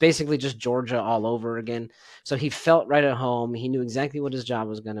mean, it's basically just Georgia all over again. So he felt right at home. He knew exactly what his job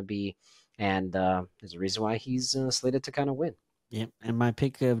was going to be, and there's a reason why he's slated to kind of win. Yep, and my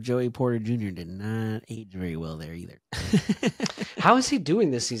pick of Joey Porter Jr. did not age very well there either. How is he doing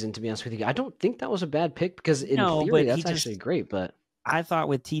this season, to be honest with you? I don't think that was a bad pick because in theory, that's actually great. But I thought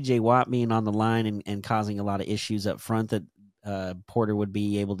with TJ Watt being on the line and causing a lot of issues up front that Porter would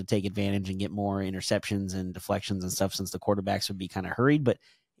be able to take advantage and get more interceptions and deflections and stuff since the quarterbacks would be kind of hurried. But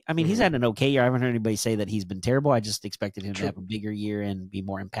I mean, he's had an okay year. I haven't heard anybody say that he's been terrible. I just expected him to True. have a bigger year and be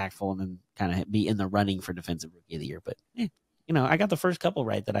more impactful and then kind of be in the running for defensive rookie of the year. But, I got the first couple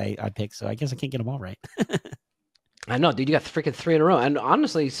right that I picked, so I guess I can't get them all right. I know, dude. You got freaking 3 in a row. And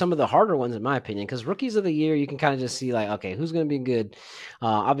honestly, some of the harder ones, in my opinion, because rookies of the year, you can kind of just see, like, okay, who's going to be good?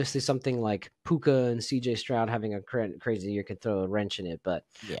 Obviously, something like Puka and CJ Stroud having a crazy year could throw a wrench in it. But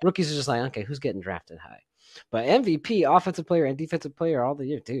rookies are just like, okay, who's getting drafted high? But MVP, offensive player, and defensive player all the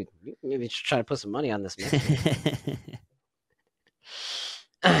year, dude. Maybe try to put some money on this, man.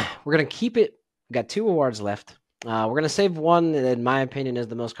 We're going to keep it. We got 2 awards left. We're going to save one that, in my opinion, is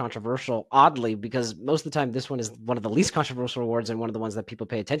the most controversial, oddly, because most of the time this one is one of the least controversial awards and one of the ones that people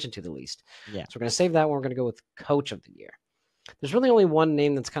pay attention to the least. Yeah. So we're going to save that one. We're going to go with Coach of the Year. There's really only one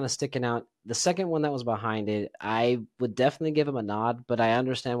name that's kind of sticking out. The second one that was behind it, I would definitely give him a nod, but I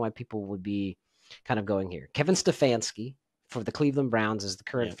understand why people would be kind of going here. Kevin Stefanski for the Cleveland Browns is the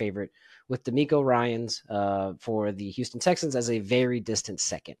current favorite, with DeMeco Ryans for the Houston Texans as a very distant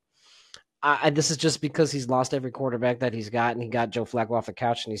second. This is just because he's lost every quarterback that he's got, and he got Joe Flacco off the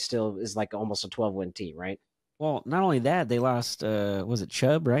couch, and he still is like almost a 12-win team, right? Well, not only that, they lost, was it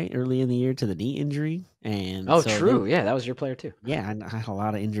Chubb, right, early in the year to the knee injury? And true. Yeah, that was your player too. Yeah, I had a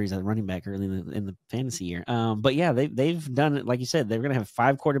lot of injuries at running back early in the fantasy year. But yeah, they've done it. Like you said, they're going to have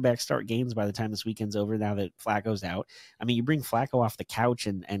 5 quarterbacks start games by the time this weekend's over now that Flacco's out. I mean, you bring Flacco off the couch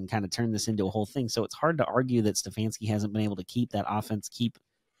and kind of turn this into a whole thing. So it's hard to argue that Stefanski hasn't been able to keep that offense, keep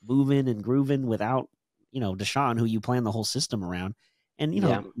moving and grooving without, Deshaun, who you plan the whole system around. And,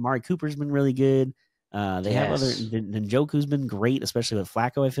 Amari Cooper's been really good. They have other, Njoku's been great, especially with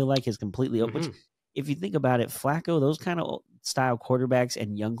Flacco, I feel like, is completely open. Which, if you think about it, Flacco, those kind of style quarterbacks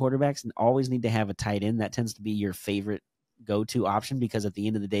and young quarterbacks always need to have a tight end. That tends to be your favorite go-to option because at the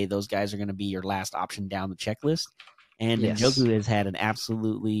end of the day, those guys are going to be your last option down the checklist. And Njoku has had an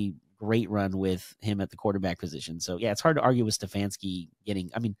absolutely great run with him at the quarterback position. So, yeah, it's hard to argue with Stefanski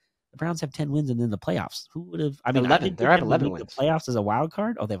getting – I mean, the Browns have 10 wins and then the playoffs. Who would have – I mean, 11. They're at 11 wins. The playoffs as a wild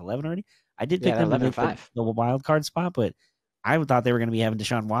card? Oh, they have 11 already? I did pick them to make the wild card spot, but I thought they were going to be having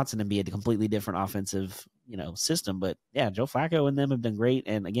Deshaun Watson and be a completely different offensive, system. But yeah, Joe Flacco and them have done great.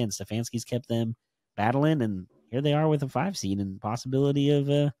 And again, Stefanski's kept them battling, and here they are with a 5 seed and possibility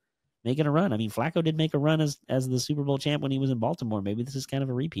of making a run. I mean, Flacco did make a run as the Super Bowl champ when he was in Baltimore. Maybe this is kind of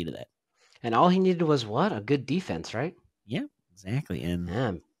a repeat of that. And all he needed was what? A good defense, right? Yeah, exactly.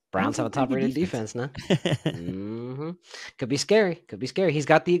 And Browns have a top-rated defense now. Could be scary. He's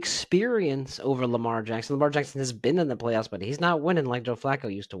got the experience over Lamar Jackson. Lamar Jackson has been in the playoffs, but he's not winning like Joe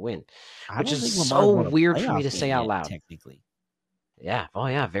Flacco used to win, which is so weird for me to say out loud. Technically. Yeah. Oh,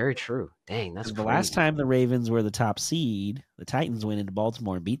 yeah. Very true. Dang, that's the last time the Ravens were the top seed, the Titans went into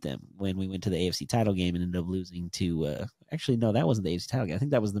Baltimore and beat them when we went to the AFC title game and ended up losing to actually, no, that wasn't the AFC title game. I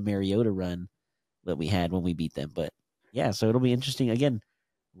think that was the Mariota run that we had when we beat them. But, yeah, so it'll be interesting. Again,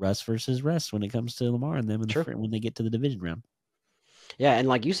 Russ versus Russ when it comes to Lamar and them when they get to the division round. Yeah, and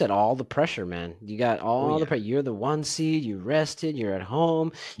like you said, all the pressure, man. You got all the pressure. You're the 1 seed. You rested. You're at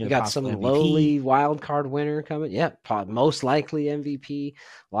home. You got some MVP. Lowly wild card winner coming. Yeah, most likely MVP.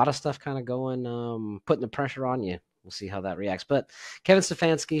 A lot of stuff kind of going, putting the pressure on you. We'll see how that reacts. But Kevin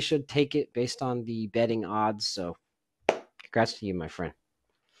Stefanski should take it based on the betting odds. So congrats to you, my friend.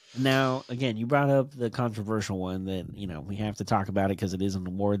 Now, again, you brought up the controversial one that, we have to talk about it because it is an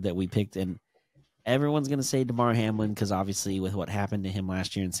award that we picked. And everyone's going to say Damar Hamlin because obviously with what happened to him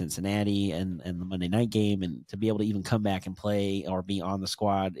last year in Cincinnati and the Monday night game, and to be able to even come back and play or be on the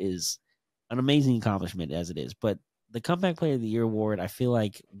squad is an amazing accomplishment as it is. But the Comeback Player of the Year award, I feel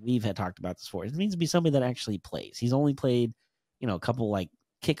like we've had talked about this before. It needs to be somebody that actually plays. He's only played, a couple like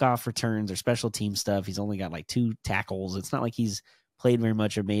kickoff returns or special team stuff. He's only got like 2 tackles. It's not like he's played very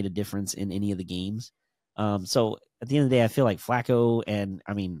much or made a difference in any of the games. So at the end of the day, I feel like Flacco and,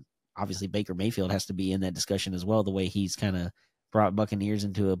 obviously Baker Mayfield has to be in that discussion as well, the way he's kind of brought Buccaneers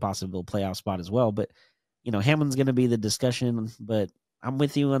into a possible playoff spot as well. But, Hamlin's going to be the discussion, but I'm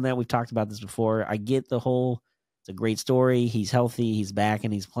with you on that. We've talked about this before. I get the whole, it's a great story. He's healthy, he's back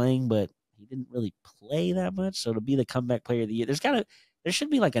and he's playing, but he didn't really play that much. So to be the Comeback Player of the Year, there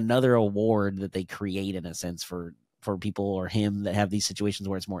should be like another award that they create in a sense for people or him that have these situations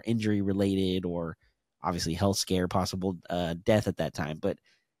where it's more injury related or obviously health scare, possible death at that time. But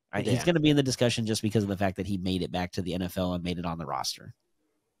he's going to be in the discussion just because of the fact that he made it back to the NFL and made it on the roster.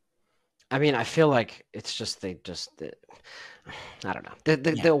 I mean, I feel like it's just I don't know.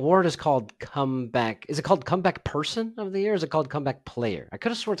 The award is called Comeback. Is it called Comeback Person of the Year? Or is it called Comeback Player? I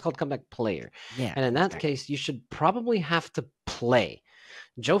could have sworn it's called Comeback Player. Yeah. And in that case, you should probably have to play.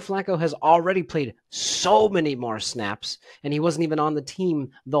 Joe Flacco has already played so many more snaps, and he wasn't even on the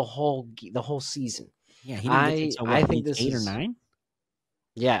team the whole season. Yeah, he didn't get to until I think week this 8 or is 9?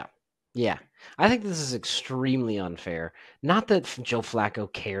 yeah. Yeah. I think this is extremely unfair. Not that Joe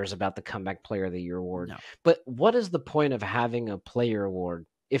Flacco cares about the comeback player of the year award, No. but what is the point of having a player award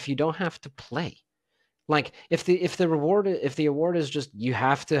if you don't have to play? Like if the award is just you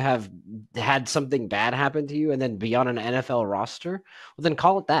have to have had something bad happen to you and then be on an NFL roster, well then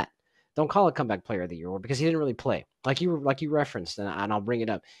call it that. Don't call it comeback player of the year award because he didn't really play. Like you referenced, and I'll bring it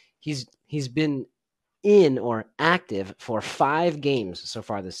up. He's been in or active for 5 games so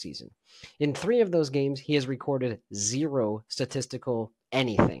far this season. In 3 of those games, he has recorded 0 statistical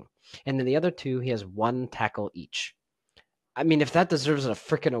anything. And in the other 2, he has 1 tackle each. I mean, if that deserves a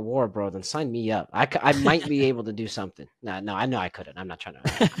freaking award, bro, then sign me up. I might be able to do something. No, I know I couldn't. I'm not trying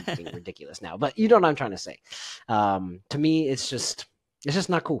to. I'm being ridiculous now, but you know what I'm trying to say. To me, it's just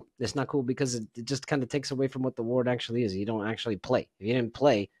not cool. It's not cool because it just kind of takes away from what the award actually is. You don't actually play. If you didn't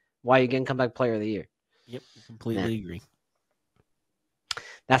play, why are you getting comeback player of the year? Yep, completely agree.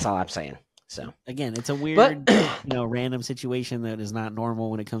 That's all I'm saying. So again, it's a weird, random situation that is not normal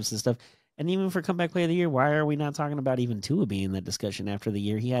when it comes to stuff. And even for comeback player of the year, why are we not talking about even Tua being in that discussion after the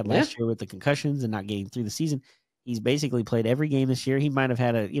year he had last year with the concussions and not getting through the season? He's basically played every game this year. He might have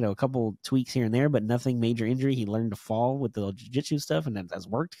had a couple tweaks here and there, but nothing major injury. He learned to fall with the jiu-jitsu stuff, and that's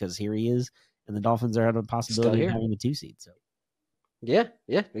worked because here he is, and the Dolphins are at a possibility of having the 2 seed. So. Yeah,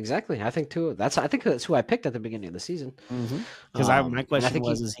 exactly. I think that's who I picked at the beginning of the season. Because my question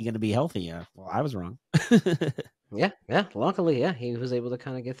was, is he going to be healthy? Well, I was wrong. Yeah. Luckily, he was able to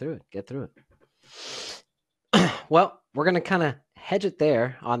kind of get through it. Well, we're going to kind of hedge it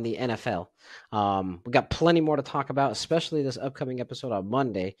there on the NFL. We got plenty more to talk about, especially this upcoming episode on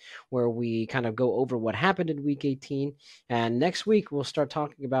Monday, where we kind of go over what happened in Week 18. And next week, we'll start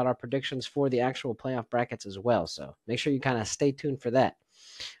talking about our predictions for the actual playoff brackets as well. So make sure you kind of stay tuned for that.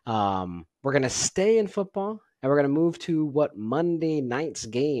 We're going to stay in football, and we're going to move to what Monday night's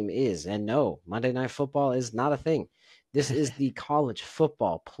game is. And no, Monday Night Football is not a thing. This is the college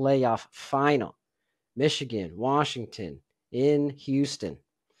football playoff final. Michigan, Washington, in Houston.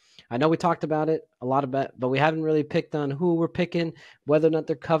 I know we talked about it a lot about, but we haven't really picked on who we're picking, whether or not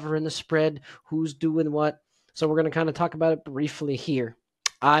they're covering the spread, who's doing what. So we're going to kind of talk about it briefly here.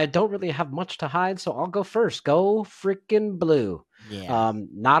 I don't really have much to hide, so I'll go first. Go freaking blue. Yeah.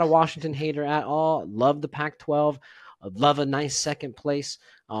 Not a Washington hater at all. Love the Pac-12. Love a nice second place.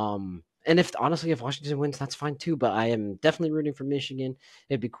 And if Washington wins, that's fine too. But I am definitely rooting for Michigan.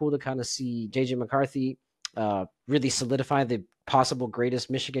 It'd be cool to kind of see JJ McCarthy really solidify the possible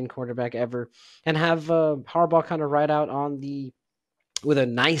greatest Michigan quarterback ever, and have Harbaugh kind of ride out with a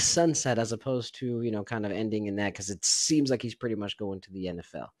nice sunset as opposed to kind of ending in that, because it seems like he's pretty much going to the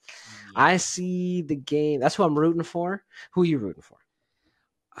NFL. Yeah. I see the game. That's who I'm rooting for. Who are you rooting for?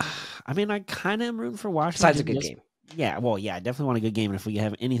 I mean, I kind of am rooting for Washington. Besides a good game. Yeah, well, I definitely want a good game. And if we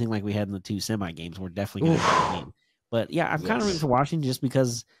have anything like we had in the 2 semi games, we're definitely going to have a good game. But yeah, I'm kind of rooting for Washington just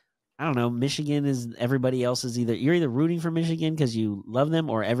because, I don't know, Michigan is everybody else is you're either rooting for Michigan because you love them,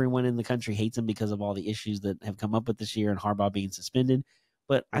 or everyone in the country hates them because of all the issues that have come up with this year and Harbaugh being suspended.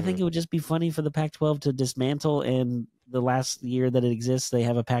 But I think it would just be funny for the Pac-12 to dismantle, and the last year that it exists, they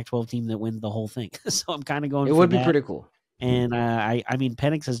have a Pac-12 team that wins the whole thing. So I'm kind of going. It would be pretty cool. And I mean,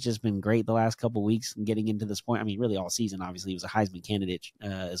 Penix has just been great the last couple of weeks and getting into this point. I mean, really all season. Obviously, he was a Heisman candidate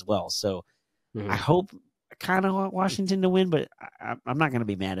as well. So I hope kind of want Washington to win, but I'm not going to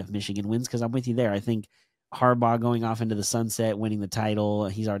be mad if Michigan wins because I'm with you there. I think Harbaugh going off into the sunset, winning the title.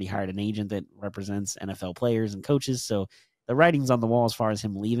 He's already hired an agent that represents NFL players and coaches. So the writing's on the wall as far as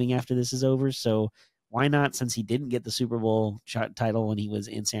him leaving after this is over. So why not, since he didn't get the Super Bowl title when he was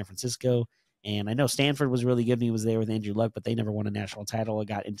in San Francisco? And I know Stanford was really good when he was there with Andrew Luck, but they never won a national title or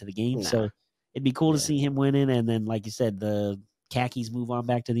got into the game. Nah. So it'd be cool to see him winning. And then, like you said, the khakis move on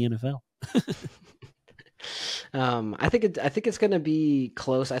back to the NFL. I think it's going to be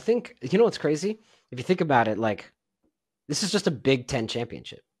close. I think, what's crazy? If you think about it, like, this is just a Big Ten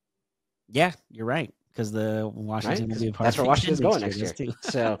championship. Yeah, you're right. Because the Washington will be a part. That's where Washington's going next year. Too.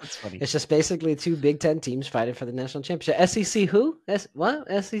 So it's just basically 2 Big Ten teams fighting for the national championship. SEC who?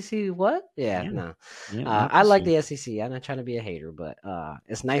 What? SEC what? Yeah. No. Yeah, I like the SEC. I'm not trying to be a hater, but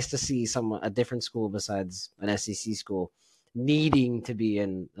it's nice to see a different school besides an SEC school needing to be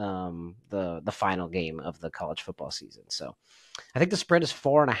in the final game of the college football season. So I think the spread is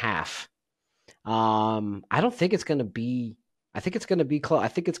 4.5. I don't think it's going to be I think it's going to be close. I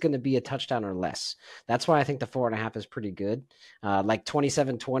think it's going to be a touchdown or less. That's why I think the 4.5 is pretty good. Like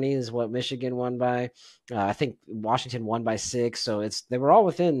 27-20 is what Michigan won by. I think Washington won by 6. So they were all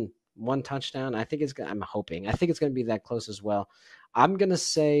within one touchdown. I think I'm hoping. I think it's going to be that close as well. I'm going to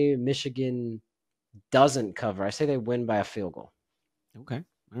say Michigan doesn't cover. I say they win by a field goal. Okay.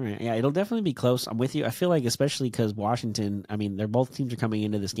 All right. Yeah, it'll definitely be close. I'm with you. I feel like especially because Washington, I mean, they're both teams are coming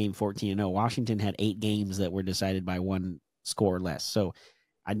into this game 14-0. Washington had 8 games that were decided by one score or less. So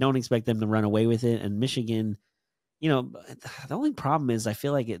I don't expect them to run away with it. And Michigan, the only problem is I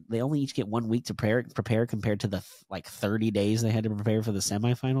feel like they only each get 1 week to prepare compared to the 30 days they had to prepare for the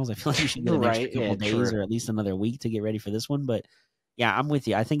semifinals. I feel like you should get an extra couple days or at least another week to get ready for this one. But yeah, I'm with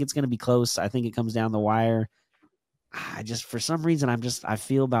you. I think it's going to be close. I think it comes down the wire. For some reason, I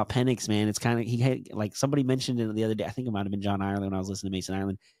feel about Penix, man. It's kind of, he had, like somebody mentioned it the other day. I think it might have been John Ireland when I was listening to Mason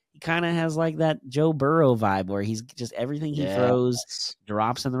Ireland. He kind of has like that Joe Burrow vibe where he's just everything he throws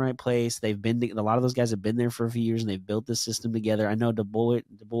drops in the right place. A lot of those guys have been there for a few years and they've built this system together. I know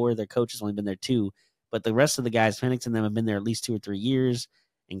DeBoer, their coach, has only been there 2, but the rest of the guys, Penix and them, have been there at least 2 or 3 years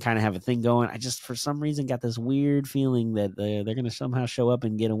and kind of have a thing going. I just, for some reason, got this weird feeling that they're going to somehow show up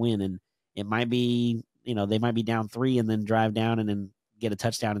and get a win. And it might be, they might be down 3 and then drive down and then get a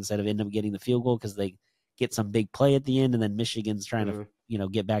touchdown instead of end up getting the field goal because they get some big play at the end. And then Michigan's trying to,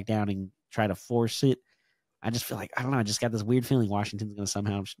 get back down and try to force it. I just feel like, I don't know. I just got this weird feeling Washington's going to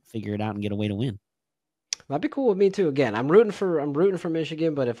somehow figure it out and get a way to win. That'd be cool with me too. Again, I'm rooting for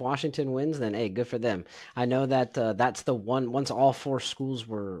Michigan, but if Washington wins, then hey, good for them. I know that that's the one. Once all 4 schools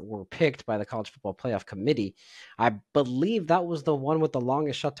were picked by the College Football Playoff Committee, I believe that was the one with the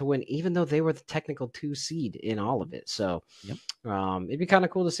longest shot to win, even though they were the technical 2 seed in all of it. So, it'd be kind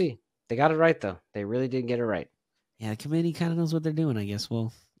of cool to see. They got it right though. They really did get it right. Yeah, the committee kind of knows what they're doing, I guess.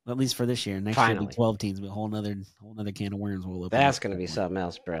 Well, at least for this year. Next year will be 12 teams, but a whole nother can of worms will open. That's going to be something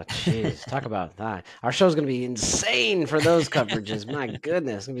else, bro. Jeez, talk about that. Our show's going to be insane for those coverages. My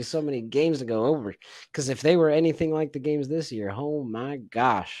goodness, there's going to be so many games to go over. Because if they were anything like the games this year, oh my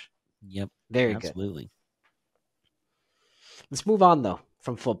gosh. Yep. Very absolutely. Good. Let's move on, though,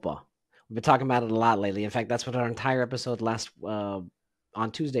 from football. We've been talking about it a lot lately. In fact, that's what our entire episode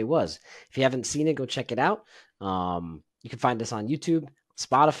on Tuesday was. If you haven't seen it, go check it out. You can find us on YouTube,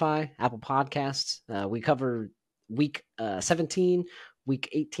 Spotify, Apple Podcasts. We cover week 17, week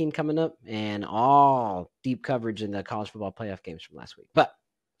 18 coming up, and all deep coverage in the college football playoff games from last week. But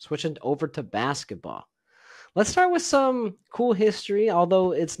switching over to basketball. Let's start with some cool history,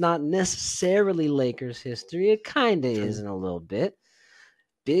 although it's not necessarily Lakers history. It kind of is in a little bit.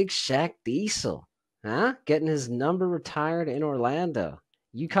 Big Shaq Diesel, huh? Getting his number retired in Orlando.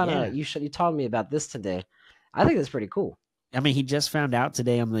 You told me about this today. I think that's pretty cool. I mean, he just found out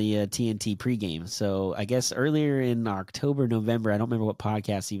today on the TNT pregame. So I guess earlier in October, November, I don't remember what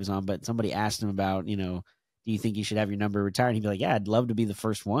podcast he was on, but somebody asked him about, do you think you should have your number retired? And he'd be like, yeah, I'd love to be the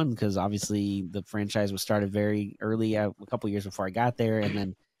first one because obviously the franchise was started very early, a couple years before I got there. And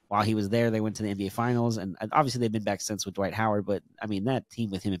then while he was there, they went to the NBA Finals. And obviously they've been back since with Dwight Howard. But, I mean, that team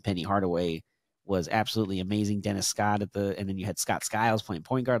with him and Penny Hardaway was absolutely amazing. Dennis Scott and then you had Scott Skiles playing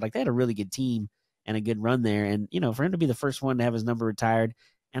point guard. Like, they had a really good team and a good run there. And, for him to be the first one to have his number retired,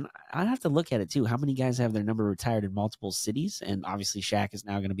 and I'd have to look at it too. How many guys have their number retired in multiple cities? And obviously Shaq is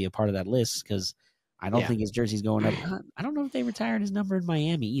now going to be a part of that list because I don't think his jersey's going up. I don't know if they retired his number in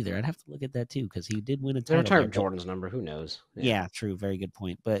Miami either. I'd have to look at that too because he did win a title. They retired Jordan's number. Who knows? Yeah, true. Very good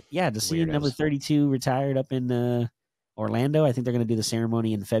point. But yeah, to see number 32 retired up in Orlando, I think they're going to do the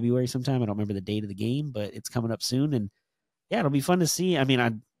ceremony in February sometime. I don't remember the date of the game, but it's coming up soon. And yeah, it'll be fun to see. I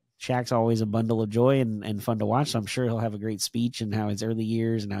mean, Shaq's always a bundle of joy and fun to watch. So I'm sure he'll have a great speech and how his early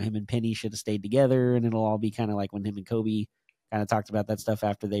years and how him and Penny should have stayed together. And it'll all be kind of like when him and Kobe kind of talked about that stuff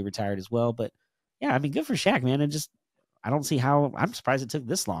after they retired as well. But yeah, I mean, good for Shaq, man. I don't see how. I'm surprised it took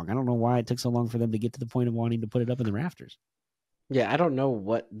this long. I don't know why it took so long for them to get to the point of wanting to put it up in the rafters. Yeah, I don't know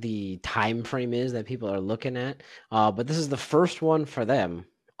what the time frame is that people are looking at, but this is the first one for them.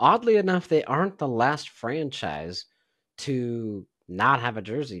 Oddly enough, they aren't the last franchise to not have a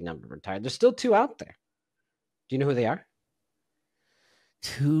jersey number retired. There's still 2 out there. Do you know who they are?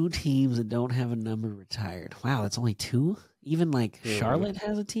 2 teams that don't have a number retired. Wow, that's only 2? Even like Charlotte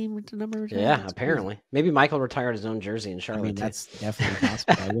has a team with the number retired? Yeah, apparently. Cool. Maybe Michael retired his own jersey in Charlotte. I mean, that's definitely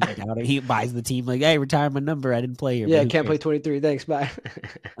possible. I wouldn't doubt it. He buys the team like, hey, retire my number. I didn't play here. Yeah, can't play 23. Thanks, bye.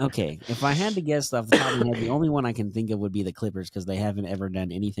 Okay, if I had to guess off the top of my head, the only one I can think of would be the Clippers because they haven't ever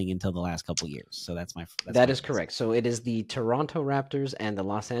done anything until the last couple of years. So that's my That is correct. So it is the Toronto Raptors and the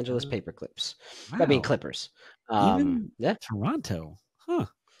Los Angeles Paperclips. Wow. I mean, Clippers. Even Toronto. Huh.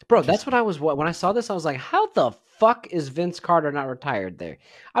 Bro, that's what I was when I saw this. I was like, how the fuck is Vince Carter not retired there?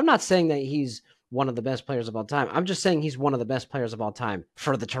 I'm not saying that he's one of the best players of all time. I'm just saying he's one of the best players of all time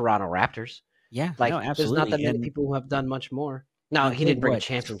for the Toronto Raptors. Yeah, no, Like, there's not absolutely. that many And people who have done much more. No, he he played didn't bring a what,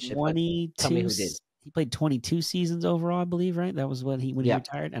 championship, but tell me 22? who did. He played 22 seasons overall, I believe, right? That was when he Yeah.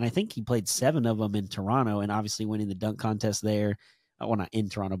 retired. And I think he played 7 of them in Toronto, and obviously winning the dunk contest there. Well, not in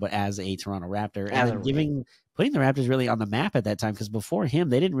Toronto, but as a Toronto Raptor. And then putting the Raptors really on the map at that time, because before him,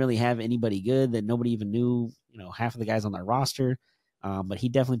 they didn't really have anybody good that nobody even knew, half of the guys on their roster. But he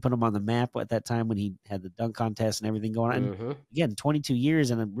definitely put them on the map at that time when he had the dunk contest and everything going on. Mm-hmm. And again, 22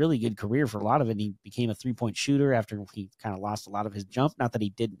 years and a really good career for a lot of it. And he became a 3-point shooter after he kind of lost a lot of his jump. Not that he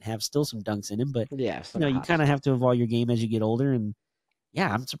didn't have still some dunks in him, but yeah, you kind of have to evolve your game as you get older. And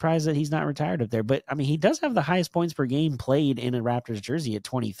yeah, I'm surprised that he's not retired up there. But I mean, he does have the highest points per game played in a Raptors jersey at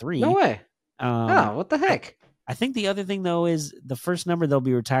 23. No way. What the heck? I think the other thing, though, is the first number they'll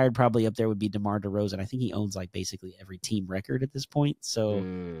be retired probably up there would be DeMar DeRozan. I think he owns like basically every team record at this point. So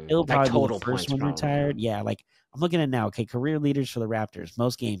he'll probably be the first one retired. Yeah, like I'm looking at now. Okay, career leaders for the Raptors.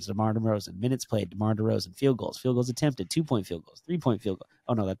 Most games, DeMar DeRozan. Minutes played, DeMar DeRozan. Field goals attempted, 2-point field goals, 3-point field goal.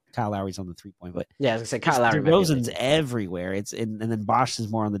 Oh, no, that Kyle Lowry's on the 3-point. But yeah, I was going to say Kyle Lowry. DeRozan's everywhere. And then Bosch is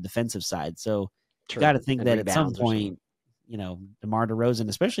more on the defensive side. So you got to think that at some point, DeMar DeRozan,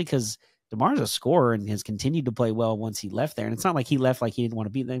 especially because DeMar's a scorer and has continued to play well once he left there. And it's not like he left like he didn't want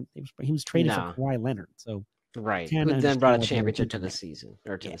to be there. He was traded for Kawhi Leonard. So right. Who then brought a championship to the season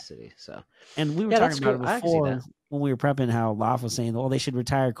or to the city. So, and we were talking about it before when we were prepping how Loft was saying, well, they should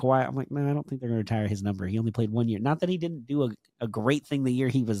retire Kawhi. I'm like, no, I don't think they're going to retire his number. He only played 1 year. Not that he didn't do a great thing the year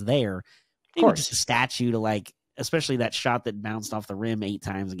he was there. Maybe just a statue to especially that shot that bounced off the rim 8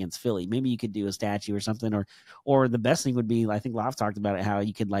 times against Philly. Maybe you could do a statue or something, or the best thing would be, I think Loft talked about it, how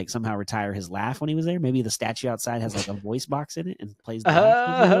you could somehow retire his laugh when he was there. Maybe the statue outside has a voice box in it and plays the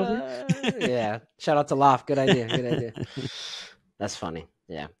yeah. Shout out to Loft. Good idea. That's funny.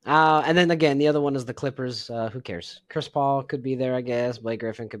 Yeah. And then again, the other one is the Clippers. Who cares? Chris Paul could be there, I guess. Blake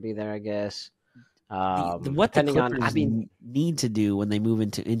Griffin could be there, I guess. What the Clippers need to do when they move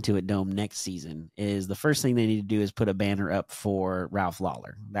into Intuit Dome next season is the first thing they need to do is put a banner up for Ralph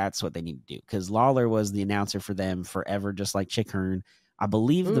Lawler. That's what they need to do, because Lawler was the announcer for them forever, just like Chick Hearn. I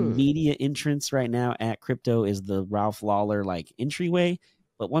believe the media entrance right now at Crypto is the Ralph Lawler entryway.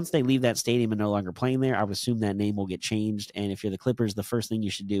 But once they leave that stadium and no longer playing there, I would assume that name will get changed. And if you're the Clippers, the first thing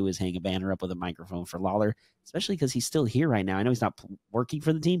you should do is hang a banner up with a microphone for Lawler, especially because he's still here right now. I know he's not working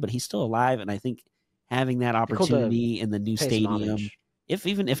for the team, but he's still alive, and I think having that opportunity in the new stadium,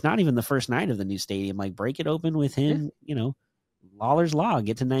 if not even the first night of the new stadium, break it open with him, Lawler's law,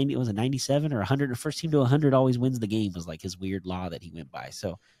 get to 90, was it 97 or 100? First team to 100 always wins the game was his weird law that he went by.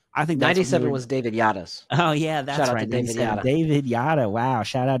 So I think 97 was David Yada's. Oh yeah, that's right. David Yada. David Yada. Wow.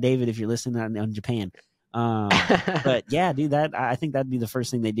 Shout out David if you're listening on Japan. But yeah, dude, I think that'd be the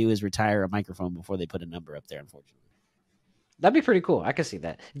first thing they do is retire a microphone before they put a number up there, unfortunately. That'd be pretty cool. I could see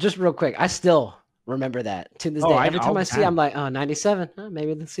that. Just real quick, I still remember that to this day. Every time I see, I'm like, 97.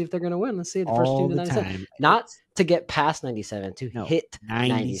 Maybe let's see if they're going to win. Let's see the first team to 97. Not to get past 97, to hit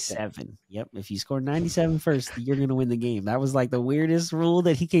 97. Yep. If you score 97 first, you're going to win the game. That was the weirdest rule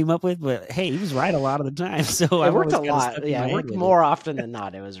that he came up with, but hey, he was right a lot of the time. So it worked a lot. Yeah, it worked more often than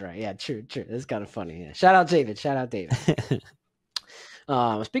not. It was right. Yeah, true. It's kind of funny. Yeah. Shout out David.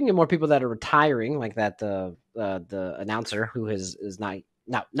 Speaking of more people that are retiring, like that, the announcer who is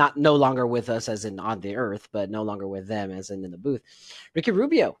not no longer with us as in on the earth, but no longer with them as in the booth. Ricky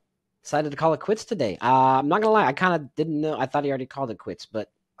Rubio decided to call it quits today. I'm not gonna lie, I kind of didn't know. I thought he already called it quits,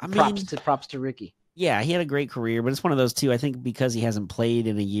 but props to Ricky. Yeah, he had a great career, but it's one of those two. I think because he hasn't played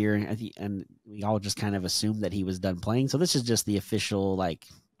in a year, and we all just kind of assumed that he was done playing. So this is just the official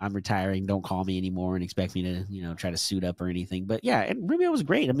I'm retiring. Don't call me anymore and expect me to try to suit up or anything. But yeah, and Rubio was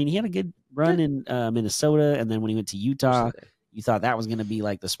great. I mean, he had a good run in Minnesota, and then when he went to Utah. You thought that was going to be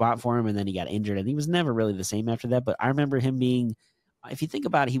the spot for him, and then he got injured, and he was never really the same after that. But I remember him being, if you think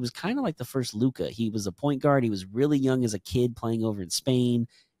about it, he was kind of like the first Luka. He was a point guard. He was really young as a kid playing over in Spain.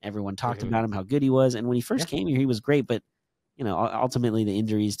 Everyone talked about him, how good he was. And when he first came here, he was great. But, ultimately the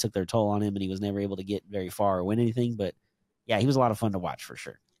injuries took their toll on him, and he was never able to get very far or win anything. But, yeah, he was a lot of fun to watch for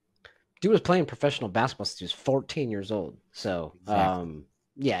sure. Dude was playing professional basketball since he was 14 years old. So, exactly.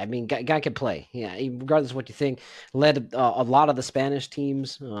 Yeah, I mean, guy can play. Yeah, regardless of what you think, led a lot of the Spanish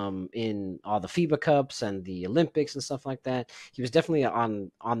teams in all the FIBA Cups and the Olympics and stuff like that. He was definitely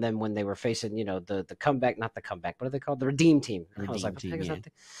on them when they were facing, the comeback, not the comeback, what are they called? The Redeem Team. I was like, what the heck is that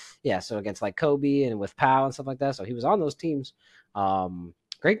thing? Yeah, so against Kobe and with Powell and stuff like that. So he was on those teams.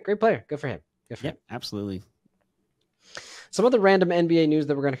 Great player. Good for him. Yep, absolutely. Some of the random NBA news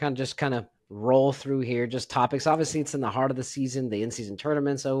that we're going to kind of roll through here, just topics. Obviously, it's in the heart of the season. The in-season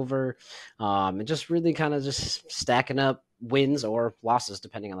tournament's over, and just really kind of just stacking up wins or losses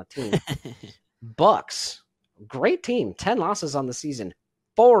depending on the team. Bucks, great team, 10 losses on the season,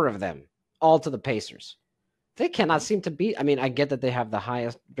 4 of them all to the Pacers. They cannot seem to beat. I mean, I get that they have the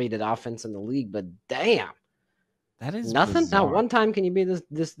highest rated offense in the league, but damn. That is nothing. bizarre. Not one time can you be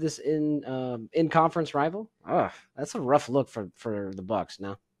this in conference rival. Ugh, that's a rough look for the Bucks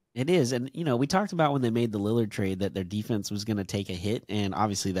now. It is, and we talked about when they made the Lillard trade that their defense was going to take a hit, and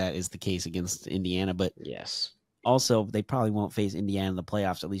obviously that is the case against Indiana. But yes, also they probably won't face Indiana in the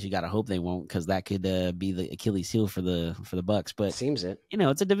playoffs. At least you got to hope they won't, because that could be the Achilles heel for the Bucks. But seems it.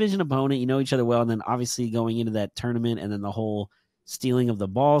 It's a division opponent. You know each other well, and then obviously going into that tournament, and then the whole stealing of the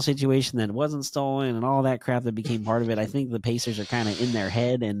ball situation that wasn't stolen and all that crap that became part of it. I think the Pacers are kind of in their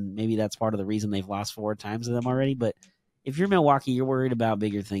head, and maybe that's part of the reason they've lost 4 times to them already. But if you're Milwaukee, you're worried about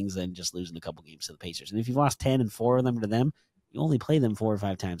bigger things than just losing a couple games to the Pacers. And if you've lost 10 and 4 of them to them, you only play them 4 or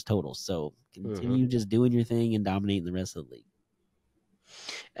 5 times total. So continue just doing your thing and dominating the rest of the league.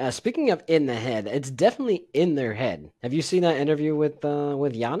 Speaking of in the head, it's definitely in their head. Have you seen that interview with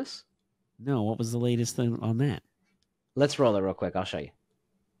Giannis? No. What was the latest thing on that? Let's roll it real quick. I'll show you.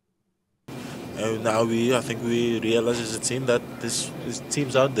 And now I think we realize as a team that this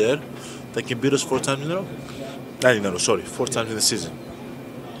teams out there that can beat us 4 times in a row. 4 times in the season.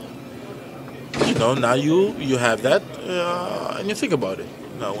 Now you have that, and you think about it.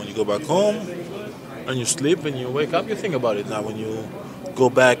 Now when you go back home and you sleep and you wake up, you think about it. Now when you go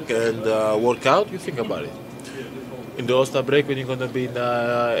back and work out, you think about it. In the All-Star break, when you're going to be in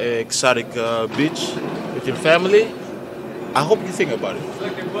an exotic beach with your family, I hope you think about it.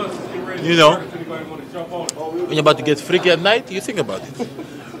 When you're about to get freaky at night, you think about it.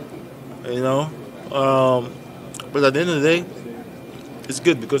 But at the end of the day, it's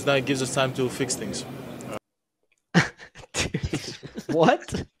good because now it gives us time to fix things.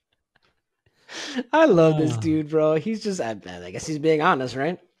 What? I love this dude, bro. He's just, I guess he's being honest,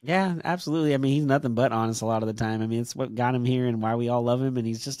 right? Yeah, absolutely. I mean, he's nothing but honest a lot of the time. I mean, it's what got him here and why we all love him. And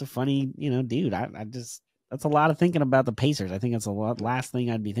he's just a funny, dude. That's a lot of thinking about the Pacers. I think that's last thing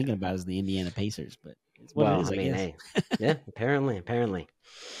I'd be thinking about is the Indiana Pacers. But it's what it is, I mean, hey. Yeah, apparently.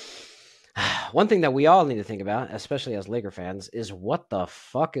 One thing that we all need to think about, especially as Laker fans, is what the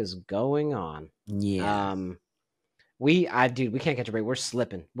fuck is going on. Yeah. We can't catch a break. We're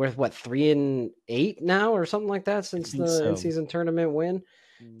slipping. We're 3-8 now or something like that since the in-season tournament win.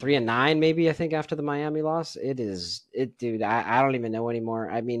 3-9 maybe, I think, after the Miami loss. Dude, I don't even know anymore.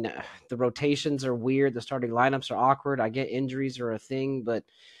 I mean, the rotations are weird. The starting lineups are awkward. I get injuries are a thing, but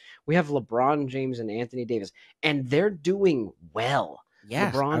we have LeBron James and Anthony Davis, and they're doing well.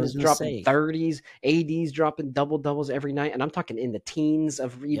 Yeah, LeBron is dropping 30s, AD's dropping double-doubles every night, and I'm talking in the teens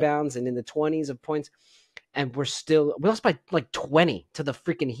of rebounds and in the 20s of points. And we lost by like 20 to the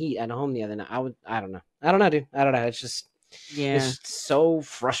freaking Heat at home the other night. I don't know, dude. I don't know. It's just, it's so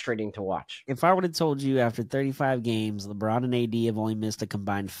frustrating to watch. If I would have told you after 35 games, LeBron and AD have only missed a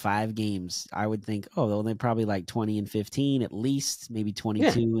combined 5 games, I would think, they're probably like 20 and 15 at least, maybe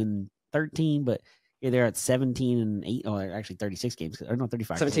 22 and 13, but they're at 17 and 8. Oh, actually 36 games, or no,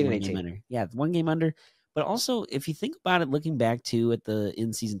 35. 17 and 18. Yeah, 1 game under. But also, if you think about it, looking back too at the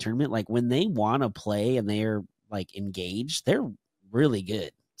in-season tournament, like when they want to play and they're like engaged, they're really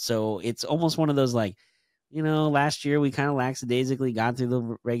good. So it's almost one of those like, last year we kind of lackadaisically got through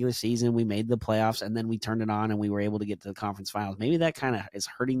the regular season, we made the playoffs, and then we turned it on and we were able to get to the conference finals. Maybe that kind of is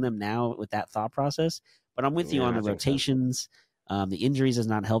hurting them now with that thought process. But I'm with you on the rotations. So. The injuries has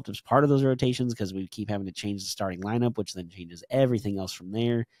not helped as part of those rotations because we keep having to change the starting lineup, which then changes everything else from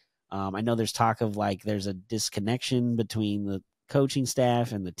there. I know there's talk of like there's a disconnection between the coaching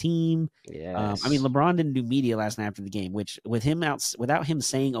staff and the team. Yes. I mean, LeBron didn't do media last night after the game, which with him without him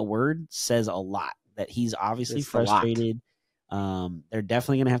saying a word says a lot. That he's obviously frustrated. They're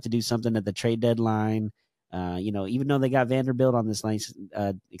definitely going to have to do something at the trade deadline. Even though they got Vanderbilt on this nice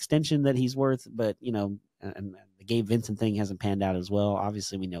extension that he's worth, but and the Gabe Vincent thing hasn't panned out as well.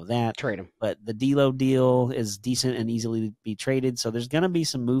 Obviously, we know that. Trade him. But the D'Lo deal is decent and easily to be traded. So there's going to be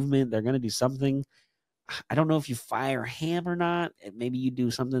some movement. They're going to do something. I don't know if you fire Ham or not. Maybe you do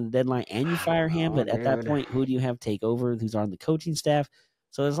something at the deadline and you fire Ham. But at that point, who do you have take over? Who's on the coaching staff?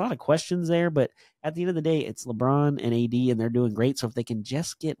 So there's a lot of questions there. But at the end of the day, it's LeBron and AD, and they're doing great. So if they can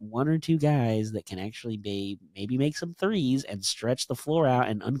just get 1 or 2 guys that can actually maybe make some threes and stretch the floor out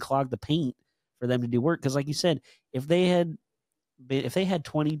and unclog the paint for them to do work. Because like you said, if they had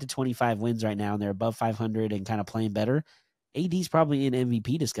 20 to 25 wins right now and they're above 500 and kind of playing better, AD's probably in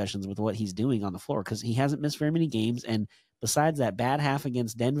MVP discussions with what he's doing on the floor because he hasn't missed very many games. And besides that bad half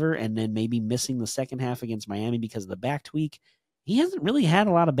against Denver and then maybe missing the second half against Miami because of the back tweak, he hasn't really had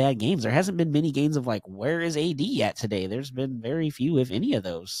a lot of bad games. There hasn't been many games of like, where is AD at today? There's been very few, if any of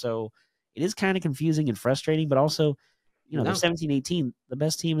those. So it is kind of confusing and frustrating, but also, they're 17-18. The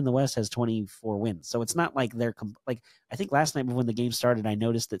best team in the West has 24 wins. So it's not like they're like, I think last night when the game started, I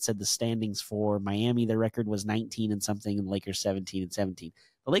noticed that said the standings for Miami, their record was 19 and something, and the Lakers 17 and 17.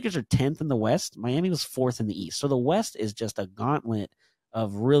 The Lakers are 10th in the West. Miami was 4th in the East. So the West is just a gauntlet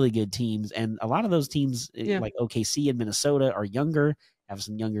of really good teams. And a lot of those teams like OKC and Minnesota are younger, have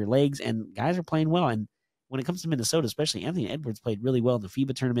some younger legs, and guys are playing well. And when it comes to Minnesota, especially Anthony Edwards played really well in the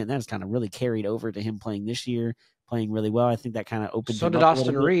FIBA tournament, and that has kind of really carried over to him playing this year, playing really well. I think that kind of opened. So did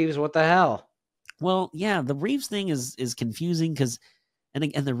Austin Reeves. What the hell? Well, yeah, the Reeves thing is confusing because,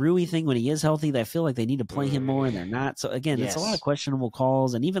 and the Rui thing when he is healthy, I feel like they need to play him more and they're not. So again, it's a lot of questionable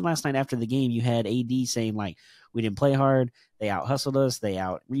calls. And even last night after the game, you had AD saying like, we didn't play hard. They out hustled us. They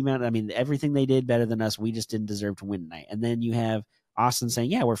out rebounded. I mean, everything they did better than us. We just didn't deserve to win tonight. And then you have Austin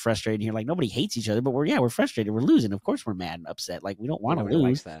saying, yeah, we're frustrated here. Like nobody hates each other, but we're frustrated. We're losing. Of course we're mad and upset. Like we don't want to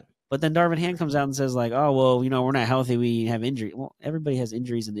lose. That. But then Darvin Ham comes out and says like, oh, well, we're not healthy. We have injury. Well, everybody has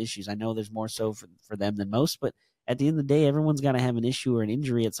injuries and issues. I know there's more so for them than most, but at the end of the day, everyone's got to have an issue or an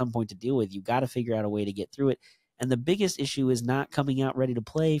injury at some point to deal with. You got to figure out a way to get through it. And the biggest issue is not coming out ready to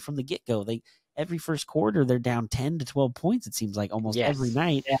play from the get-go. Every first quarter, they're down 10 to 12 points, it seems like, almost every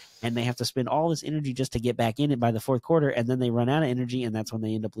night. And they have to spend all this energy just to get back in it by the fourth quarter, and then they run out of energy, and that's when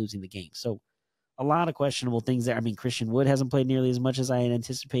they end up losing the game. So a lot of questionable things there. I mean, Christian Wood hasn't played nearly as much as I had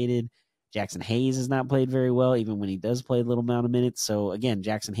anticipated. Jackson Hayes has not played very well, even when he does play a little amount of minutes. So, again,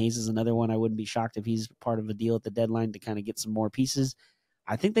 Jackson Hayes is another one. I wouldn't be shocked if he's part of a deal at the deadline to kind of get some more pieces.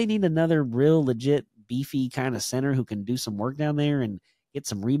 I think they need another real legit beefy kind of center who can do some work down there and get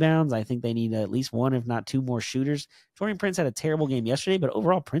some rebounds. I think they need at least one, if not two more shooters. Taurean Prince had a terrible game yesterday, but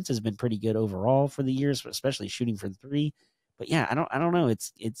overall Prince has been pretty good overall for the years, especially shooting for three. But yeah, I don't know.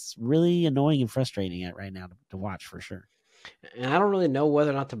 It's really annoying and frustrating right now to watch for sure. And I don't really know whether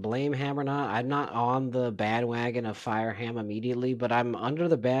or not to blame Ham or not. I'm not on the bandwagon of fire Ham immediately, but I'm under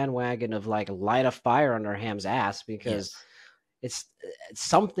the bandwagon of like light a fire under Ham's ass because it's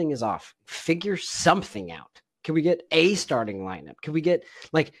something is off. Figure something out. Can we get a starting lineup? Can we get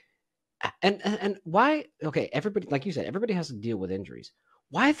like and why? Okay, everybody, like you said, everybody has to deal with injuries.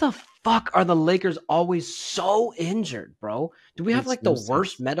 Why the fuck are the Lakers always so injured, bro? Do we have like the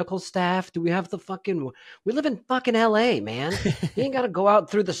worst medical staff? Do we have we live in fucking LA, man. You ain't got to go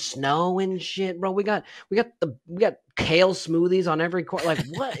out through the snow and shit, bro. We got kale smoothies on every court. Like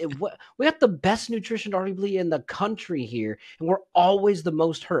what? We got the best nutrition arguably in the country here, and we're always the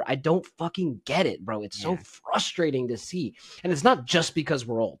most hurt. I don't fucking get it, bro. It's so frustrating to see. And it's not just because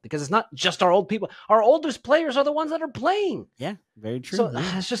we're old, because it's not just our old people. Our oldest players are the ones that are playing. Yeah, very true. So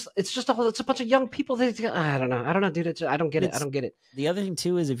it's a bunch of young people. I don't know, dude. I don't get it. I don't get it. The other thing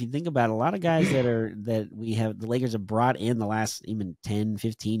too is if you think about it, a lot of guys that the Lakers have brought in the last even 10,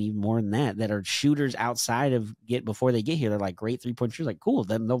 15, even more than that are shooters outside of before they get here. They're like great 3-point shooters. Like cool,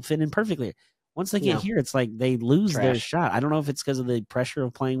 then they'll fit in perfectly. Once they get here, it's like they lose their shot. I don't know if it's because of the pressure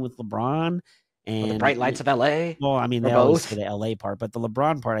of playing with LeBron and the bright lights of LA. Well, I mean, they always say the LA part, but the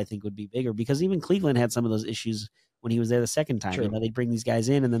LeBron part I think would be bigger because even Cleveland had some of those issues when he was there the second time. True. They'd bring these guys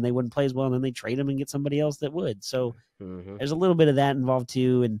in and then they wouldn't play as well, and then they trade them and get somebody else that would. So there's a little bit of that involved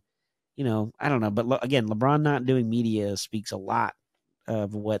too. And, I don't know. But again, LeBron not doing media speaks a lot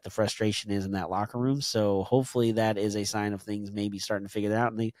of what the frustration is in that locker room. So hopefully that is a sign of things maybe starting to figure that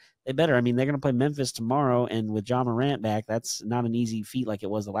out. And they better. I mean, they're going to play Memphis tomorrow, and with Ja Morant back, that's not an easy feat like it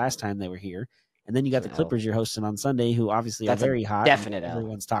was the last time they were here. And then you got the Clippers you're hosting on Sunday, who obviously are very hot. Definite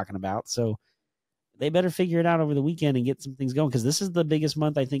everyone's talking about. So they better figure it out over the weekend and get some things going, because this is the biggest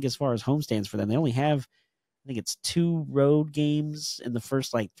month, I think, as far as homestands for them. They only have, I think it's 2 road games in the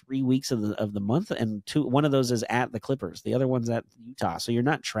first 3 weeks of the month, and one of those is at the Clippers. The other one's at Utah. So you're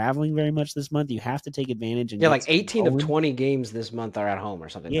not traveling very much this month. You have to take advantage. And 18 of 20 games this month are at home or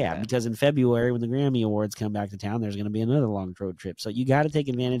something. Yeah, because in February when the Grammy Awards come back to town, there's going to be another long road trip. So you got to take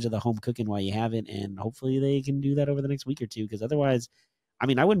advantage of the home cooking while you have it, and hopefully they can do that over the next week or two, because otherwise, I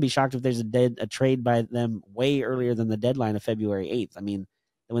mean, I wouldn't be shocked if there's a trade by them way earlier than the deadline of February 8th. I mean,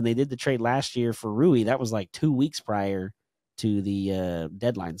 when they did the trade last year for Rui, that was 2 weeks prior to the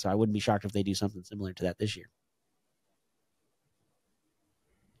deadline. So I wouldn't be shocked if they do something similar to that this year.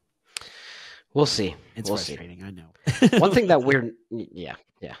 We'll see. It's frustrating, see. I know. One thing that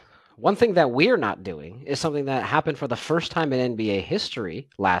One thing that we're not doing is something that happened for the first time in NBA history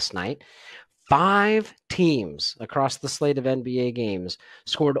last night. 5 teams across the slate of NBA games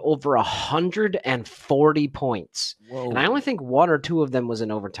scored over 140 points. Whoa. And I only think 1 or 2 of them was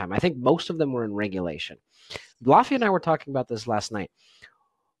in overtime. I think most of them were in regulation. Lafayette and I were talking about this last night.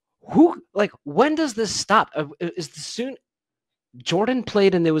 When does this stop? Is the soon Jordan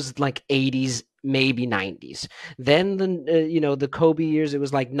played and it was like 80s, maybe 90s. Then the Kobe years, it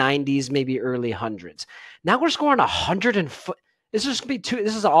was like 90s, maybe early hundreds. Now we're scoring 100 and this is gonna be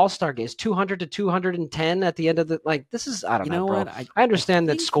this is an all-star game. It's 200 to 210 at the end of the This is I don't know, bro. I understand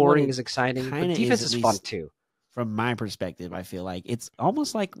that scoring is exciting, but defense is fun too. From my perspective, I feel like it's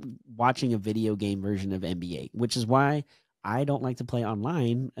almost like watching a video game version of NBA, which is why I don't like to play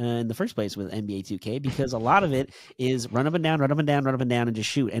online in the first place with NBA 2K, because a lot of it is run up and down, run up and down, run up and down, and just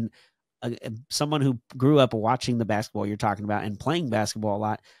shoot. And someone who grew up watching the basketball you're talking about and playing basketball a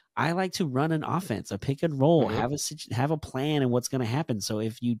lot, I like to run an offense, a pick and roll, have a plan and what's going to happen. So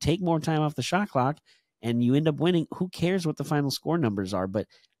if you take more time off the shot clock and you end up winning, who cares what the final score numbers are? But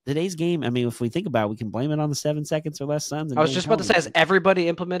today's game, I mean, if we think about it, we can blame it on the 7 seconds or less Suns. I was just about to say, has everybody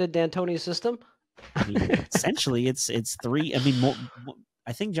implemented D'Antoni's system? I mean, essentially, it's 3. I mean,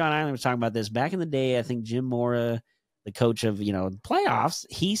 I think John Island was talking about this back in the day. I think Jim Mora, the coach of playoffs,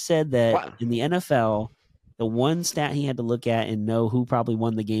 he said that in the NFL, the one stat he had to look at and know who probably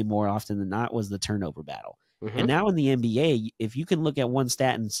won the game more often than not was the turnover battle. Mm-hmm. And now in the NBA, if you can look at one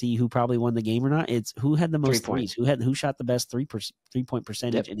stat and see who probably won the game or not, it's who had the most threes, who shot the best 3-point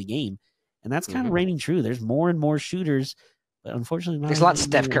percentage in the game, and that's kind of reigning true. There's more and more shooters, but unfortunately, there's a lot of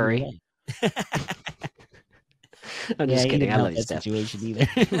Steph Curry. I'm just kidding. I love that situation either.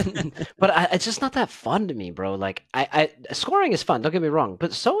 But it's just not that fun to me, bro. Like, scoring is fun. Don't get me wrong,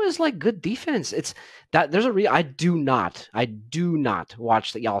 but so is like good defense. It's that there's I do not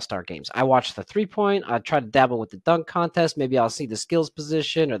watch the All-Star games. I watch the 3-point. I try to dabble with the dunk contest. Maybe I'll see the skills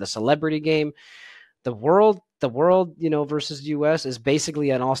position or the celebrity game. The world, versus US is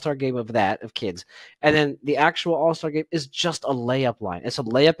basically an all-star game of kids. And then the actual all-star game is just a layup line. It's a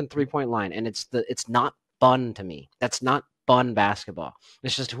layup and 3-point line. And it's not fun to me. That's not fun basketball.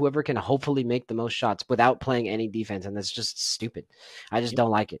 It's just whoever can hopefully make the most shots without playing any defense. And that's just stupid. I just don't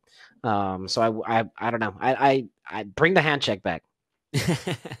like it. So I don't know. I bring the hand check back.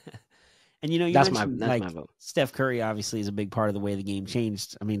 And that's my vote. Steph Curry obviously is a big part of the way the game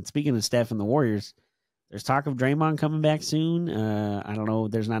changed. I mean, speaking of Steph and the Warriors, there's talk of Draymond coming back soon. I don't know.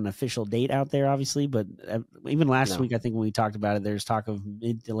 There's not an official date out there, obviously, but even last week, I think when we talked about it, there's talk of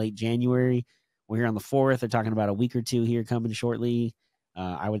mid to late January. We're here on the 4th. They're talking about a week or 2 here coming shortly.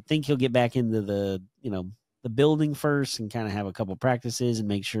 I would think he'll get back into the building first and kind of have a couple practices and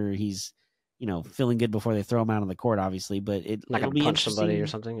make sure he's, feeling good before they throw him out on the court, obviously. But it'll be punch somebody or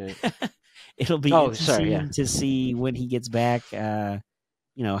something. It'll be interesting to see when he gets back.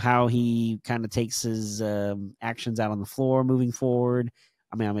 How he kind of takes his actions out on the floor moving forward.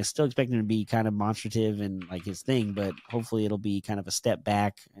 I mean, I'm still expecting him to be kind of demonstrative and like his thing, but hopefully it'll be kind of a step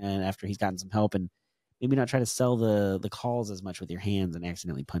back and after he's gotten some help, and maybe not try to sell the calls as much with your hands and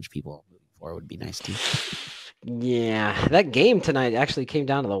accidentally punch people moving forward would be nice too. Yeah, that game tonight actually came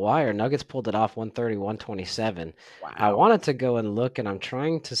down to the wire. Nuggets pulled it off 130-127. Wow. I wanted to go and look, and I'm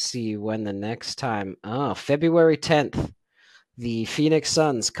trying to see when the next time. February 10th. The Phoenix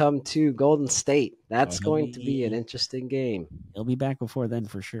Suns come to Golden State. That's going to be an interesting game. He'll be back before then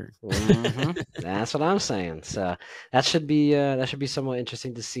for sure. Mm-hmm. That's what I'm saying. So that should be somewhat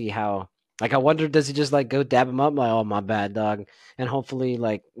interesting to see how. Like, I wonder, does he just go dab him up? Like, oh, my bad, dog. And hopefully,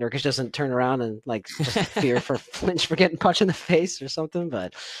 Nurkic doesn't turn around and just fear for flinch for getting punched in the face or something.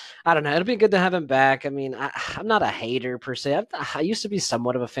 But I don't know. It'll be good to have him back. I mean, I'm not a hater per se. I used to be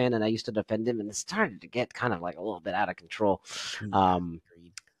somewhat of a fan, and I used to defend him, and it started to get kind of a little bit out of control.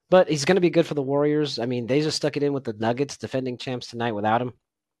 But he's going to be good for the Warriors. I mean, they just stuck it in with the Nuggets, defending champs tonight without him.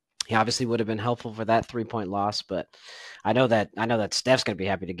 He obviously would have been helpful for that 3-point loss, but I know that Steph's going to be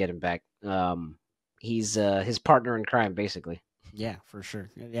happy to get him back. He's his partner in crime, basically. Yeah, for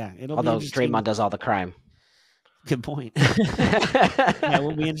sure. Yeah, although Draymond does all the crime. Good point. Yeah, it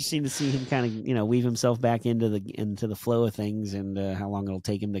will be interesting to see him kind of weave himself back into the flow of things, and how long it'll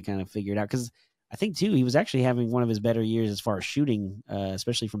take him to kind of figure it out. Because I think too, he was actually having one of his better years as far as shooting,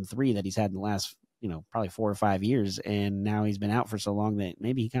 especially from 3 that he's had in the last probably 4 or 5 years, and now he's been out for so long that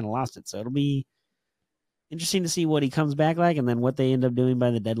maybe he kind of lost it. So it'll be interesting to see what he comes back like, and then what they end up doing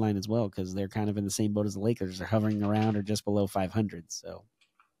by the deadline as well, because they're kind of in the same boat as the Lakers. They're hovering around or just below 500. So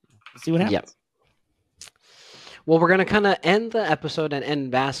let's see what happens. Yep. Well, we're going to kind of end the episode and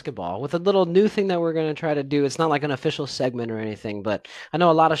end basketball with a little new thing that we're going to try to do. It's not like an official segment or anything, but I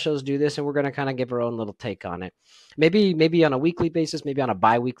know a lot of shows do this, and we're going to kind of give our own little take on it. Maybe on a weekly basis, maybe on a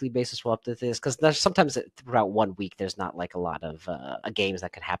bi-weekly basis, we'll update this because there's sometimes throughout 1 week there's not like a lot of games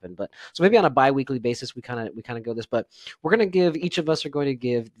that could happen. But so maybe on a bi-weekly basis we kind of go this. But we're going to give each of us are going to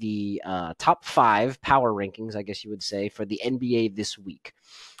give the top 5 power rankings, I guess you would say, for the NBA this week.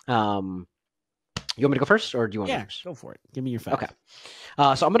 You want me to go first, or do you want me to first? Go for it. Give me your 5. Okay.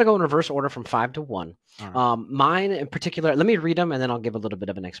 So I'm going to go in reverse order from 5 to 1. Right. Mine in particular, let me read them, and then I'll give a little bit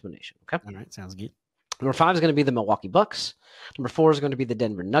of an explanation. Okay. All right. Sounds good. Number 5 is going to be the Milwaukee Bucks. Number 4 is going to be the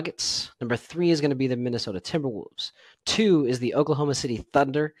Denver Nuggets. Number 3 is going to be the Minnesota Timberwolves. 2 is the Oklahoma City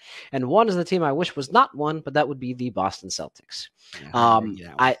Thunder. And 1 is the team I wish was not one, but that would be the Boston Celtics.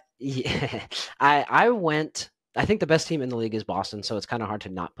 I think the best team in the league is Boston, so it's kind of hard to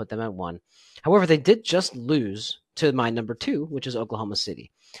not put them at 1. However, they did just lose to my number 2, which is Oklahoma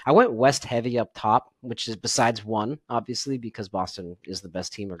City. I went West heavy up top, which is besides 1, obviously, because Boston is the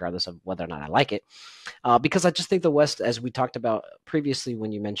best team, regardless of whether or not I like it. Because I just think the West, as we talked about previously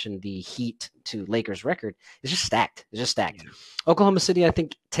when you mentioned the Heat to Lakers record, is just stacked. It's just stacked. Yeah. Oklahoma City, I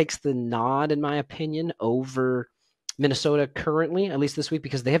think, takes the nod, in my opinion, over Minnesota currently, at least this week,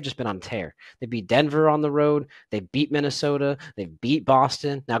 because they have just been on tear. They beat Denver on the road. They beat Minnesota. They beat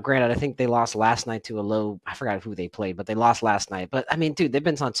Boston. Now, granted, I think they lost last night to I forgot who they played, but they lost last night. But I mean, dude, they've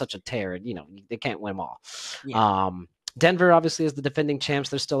been on such a tear. They can't win them all. Yeah. Denver obviously is the defending champs.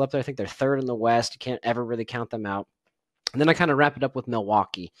 They're still up there. I think they're 3rd in the West. You can't ever really count them out. And then I kind of wrap it up with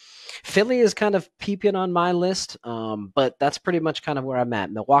Milwaukee. Philly is kind of peeping on my list, but that's pretty much kind of where I'm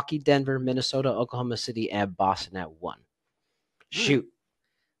at. Milwaukee, Denver, Minnesota, Oklahoma City, and Boston at 1. Shoot.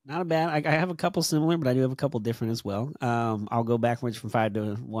 Not a bad. I have a couple similar, but I do have a couple different as well. I'll go backwards from 5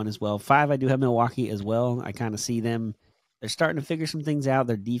 to 1 as well. 5, I do have Milwaukee as well. I kind of see them. They're starting to figure some things out.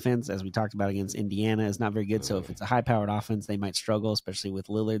 Their defense, as we talked about against Indiana, is not very good. So if it's a high-powered offense, they might struggle, especially with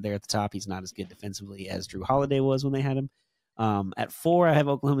Lillard there at the top. He's not as good defensively as Drew Holiday was when they had him. At 4, I have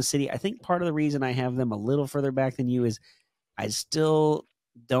Oklahoma City. I think part of the reason I have them a little further back than you is I still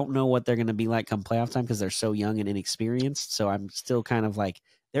don't know what they're going to be like come playoff time because they're so young and inexperienced. So I'm still kind of like,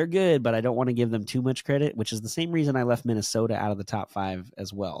 they're good, but I don't want to give them too much credit, which is the same reason I left Minnesota out of the top 5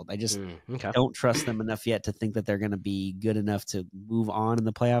 as well. I just don't trust them enough yet to think that they're going to be good enough to move on in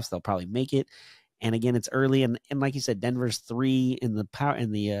the playoffs. They'll probably make it. And again, it's early. And like you said, Denver's 3 in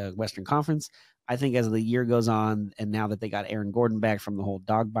the Western Conference. I think as the year goes on, and now that they got Aaron Gordon back from the whole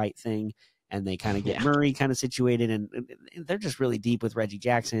dog bite thing, and they kind of get Murray kind of situated, and they're just really deep with Reggie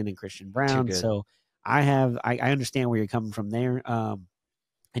Jackson and Christian Brown. So I understand where you're coming from there.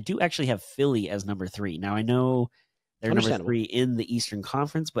 I do actually have Philly as number 3. Now I know they're number 3 in the Eastern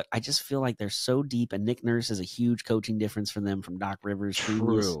Conference, but I just feel like they're so deep, and Nick Nurse is a huge coaching difference for them from Doc Rivers.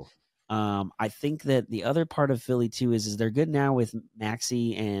 True. I think that the other part of Philly too is they're good now with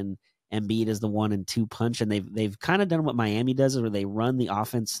Maxey and Embiid as the 1 and 2 punch, and they've kind of done what Miami does, where they run the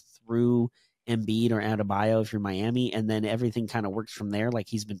offense through Embiid or Adebayo if you're Miami, and then everything kind of works from there. Like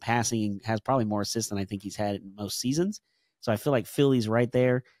he's been passing and has probably more assists than I think he's had in most seasons. So I feel like Philly's right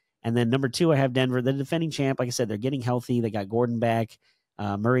there. And then number 2, I have Denver, the defending champ. Like I said, they're getting healthy. They got Gordon back.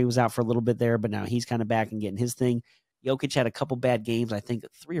 Murray was out for a little bit there, but now he's kind of back and getting his thing. Jokic had a couple bad games, I think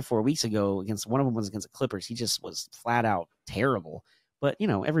 3 or 4 weeks ago against one of them was against the Clippers. He just was flat out terrible. But,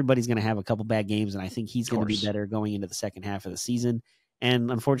 everybody's going to have a couple bad games, and I think he's going to be better going into the second half of the season. And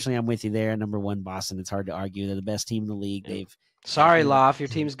unfortunately, I'm with you there. Number 1, Boston. It's hard to argue. They're the best team in the league. Sorry, Loff. Your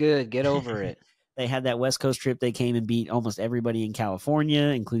team's good. Get over it. They had that West Coast trip. They came and beat almost everybody in California,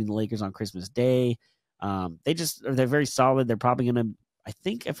 including the Lakers on Christmas Day. They're very solid. They're probably going to, I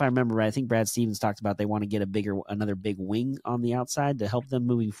think if I remember right, I think Brad Stevens talked about they want to get another big wing on the outside to help them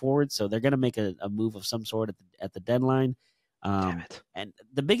moving forward. So they're going to make a move of some sort at the deadline. And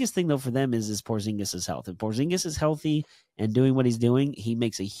the biggest thing though for them is Porzingis' health. If Porzingis is healthy and doing what he's doing, he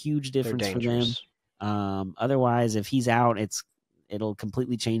makes a huge difference for them. Otherwise, if he's out, it'll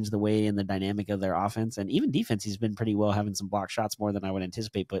completely change the way and the dynamic of their offense and even defense. He's been pretty well, having some block shots more than I would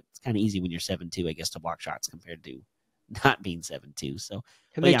anticipate, but it's kind of easy when you're 7-2, I guess, to block shots compared to not being 7-2. So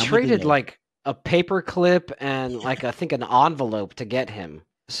and they traded like a paper clip and I think an envelope to get him.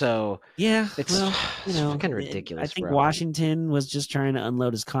 So it's fucking ridiculous. I think Washington was just trying to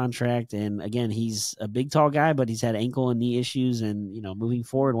unload his contract, and again, he's a big, tall guy, but he's had ankle and knee issues. And moving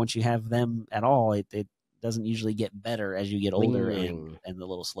forward, once you have them at all, it doesn't usually get better as you get older and a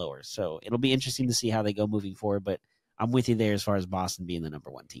little slower. So it'll be interesting to see how they go moving forward. But I'm with you there as far as Boston being the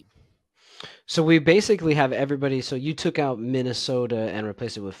number 1 team. So we basically have everybody. So you took out Minnesota and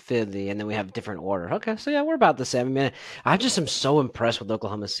replaced it with Philly, and then we have different order. Okay, so yeah, we're about the same. I mean, I just am so impressed with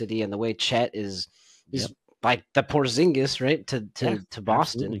Oklahoma City and the way Chet is like the Porzingis, right? To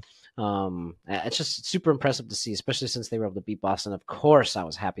Boston. Absolutely. It's just super impressive to see, especially since they were able to beat Boston. Of course, I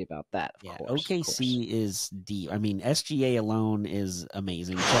was happy about that. OKC is deep. I mean, SGA alone is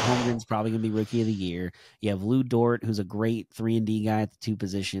amazing. Chet Holmgren's probably going to be Rookie of the Year. You have Lou Dort, who's a great 3-and-D guy at the 2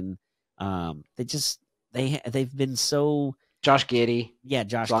 position. They've been so. Josh Giddey.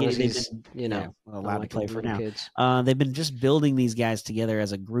 Josh Giddey. They've been, allowed to play for now. They've been just building these guys together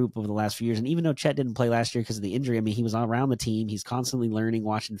as a group over the last few years. And even though Chet didn't play last year because of the injury, I mean, he was around the team. He's constantly learning,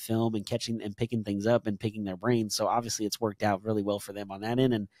 watching film, and catching and picking things up and picking their brains. So obviously, it's worked out really well for them on that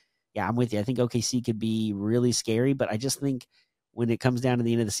end. And yeah, I'm with you. I think OKC could be really scary, but I just think when it comes down to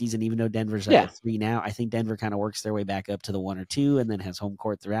the end of the season, even though Denver's at 3 now, I think Denver kind of works their way back up to the 1 or 2 and then has home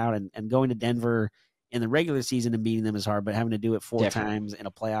court throughout. And going to Denver in the regular season and beating them is hard, but having to do it 4 times in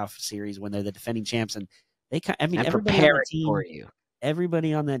a playoff series when they're the defending champs, and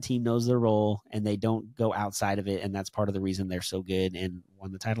everybody on that team knows their role and they don't go outside of it, and that's part of the reason they're so good and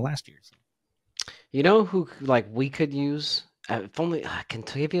won the title last year. So. You know who we could use? If only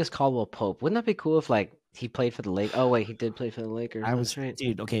Kentavious Caldwell Pope. Wouldn't that be cool if he played for the Lakers? Oh wait, he did play for the Lakers.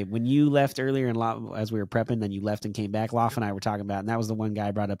 Dude. Okay, when you left earlier and as we were prepping, then you left and came back. Loff and I were talking about, and that was the one guy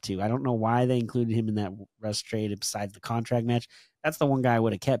I brought up too. I don't know why they included him in that Russ trade besides the contract match. That's the one guy I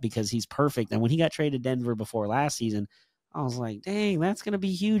would have kept because he's perfect. And when he got traded to Denver before last season, I was like, dang, that's going to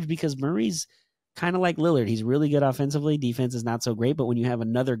be huge because Murray's kind of like Lillard. He's really good offensively. Defense is not so great, but when you have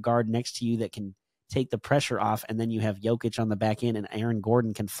another guard next to you that can take the pressure off, and then you have Jokic on the back end, and Aaron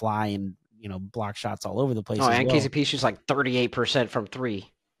Gordon can fly and block shots all over the place. And KCP shoots like 38% from 3.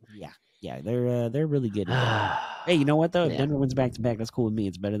 Yeah, they're really good. Hey, you know what though? If Denver wins back to back, that's cool with me.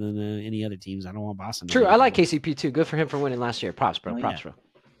 It's better than any other teams. I don't want Boston. True, I like KCP too. Good for him for winning last year. Props, bro. Props, bro.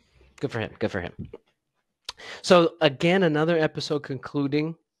 Good for him. So again, another episode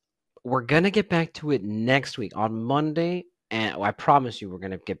concluding. We're gonna get back to it next week on Monday. And I promise you, we're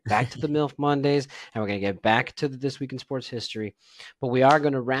going to get back to the MILF Mondays, and we're going to get back to the This Week in Sports History. But we are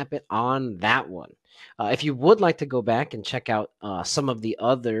going to wrap it on that one. If you would like to go back and check out some of the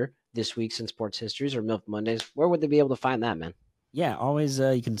other This Weeks in Sports Histories or MILF Mondays, where would they be able to find that, man? Yeah, always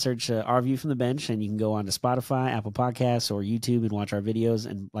you can search Our View from the Bench, and you can go on to Spotify, Apple Podcasts, or YouTube and watch our videos.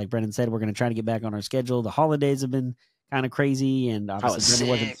 And like Brendan said, we're going to try to get back on our schedule. The holidays have been kind of crazy, and obviously Brendan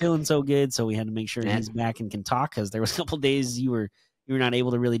wasn't feeling so good, so we had to make sure he's back and can talk because there was a couple of days you were not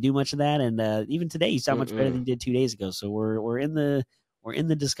able to really do much of that, and even today you sound much better than you did 2 days ago. So we're in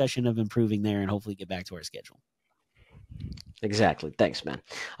the discussion of improving there and hopefully get back to our schedule. Exactly. Thanks, man.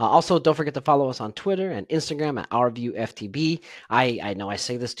 Also, don't forget to follow us on Twitter and Instagram at OurViewFTB. I know I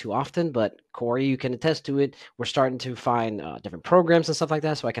say this too often, but Corey, you can attest to it. We're starting to find different programs and stuff like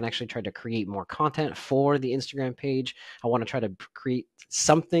that, so I can actually try to create more content for the Instagram page. I want to try to create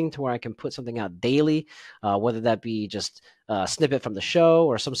something to where I can put something out daily, whether that be just a snippet from the show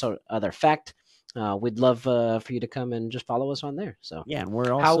or some sort of other fact. We'd love for you to come and just follow us on there. So yeah, and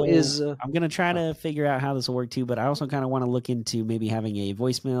we're also. I'm gonna try to figure out how this will work too, but I also kind of want to look into maybe having a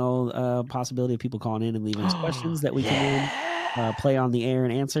voicemail possibility of people calling in and leaving us questions that we can play on the air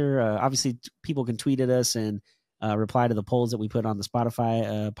and answer. Obviously, people can tweet at us and reply to the polls that we put on the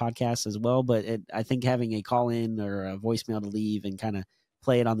Spotify podcast as well. But I think having a call in or a voicemail to leave and kind of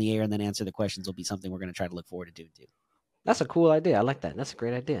play it on the air and then answer the questions will be something we're going to try to look forward to doing too. That's a cool idea. I like that. That's a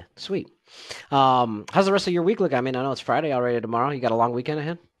great idea. Sweet. How's the rest of your week look? I mean, I know it's Friday already tomorrow. You got a long weekend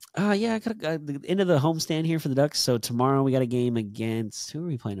ahead? Yeah, I got the end of the homestand here for the Ducks. So tomorrow we got a game against, who are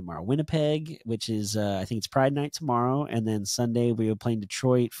we playing tomorrow? Winnipeg, which is, I think it's Pride Night tomorrow. And then Sunday we are playing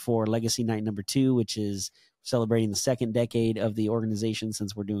Detroit for Legacy Night number 2, which is celebrating the second decade of the organization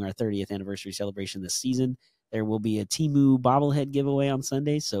since we're doing our 30th anniversary celebration this season. There will be a Temu bobblehead giveaway on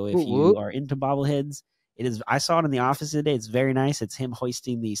Sunday. So if you are into bobbleheads, it is. I saw it in the office today. It's very nice. It's him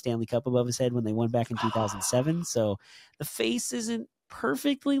hoisting the Stanley Cup above his head when they won back in 2007. So the face isn't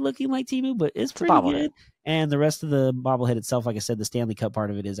perfectly looking like Temu, but it's pretty good. And the rest of the bobblehead itself, like I said, the Stanley Cup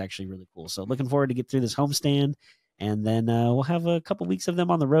part of it is actually really cool. So looking forward to get through this homestand, and then we'll have a couple weeks of them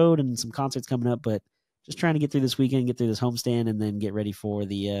on the road and some concerts coming up. But just trying to get through this weekend, get through this homestand, and then get ready for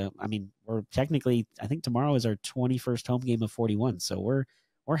the. I mean, we're technically, I think tomorrow is our 21st home game of 41. So we're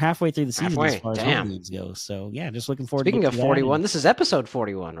halfway through the season as far as home games go. So, yeah, just looking forward to of 41, this is episode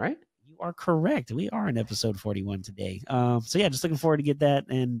 41, right? You are correct. We are in episode 41 today. So, yeah, just looking forward to get that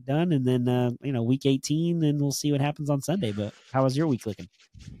and done. And then, week 18, and we'll see what happens on Sunday. But how was your week looking?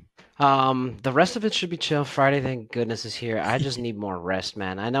 The rest of it should be chill. Friday, thank goodness, is here. I just need more rest,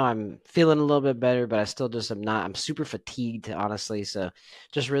 man. I know I'm feeling a little bit better, but I still just am not. I'm super fatigued, honestly. So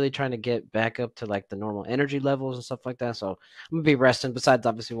just really trying to get back up to like the normal energy levels and stuff like that. So I'm gonna be resting. Besides,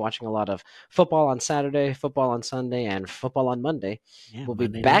 obviously, watching a lot of football on Saturday, football on Sunday, and football on Monday. Yeah, We'll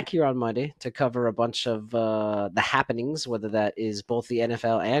Monday be back night. here on Monday to cover a bunch of the happenings, whether that is both the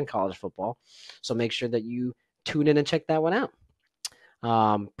NFL and college football. So make sure that you tune in and check that one out.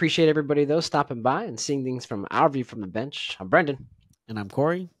 Appreciate everybody though stopping by and seeing things from our view from the bench. I'm Brendan. And I'm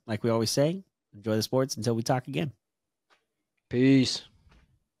Corey. Like we always say, enjoy the sports until we talk again. Peace.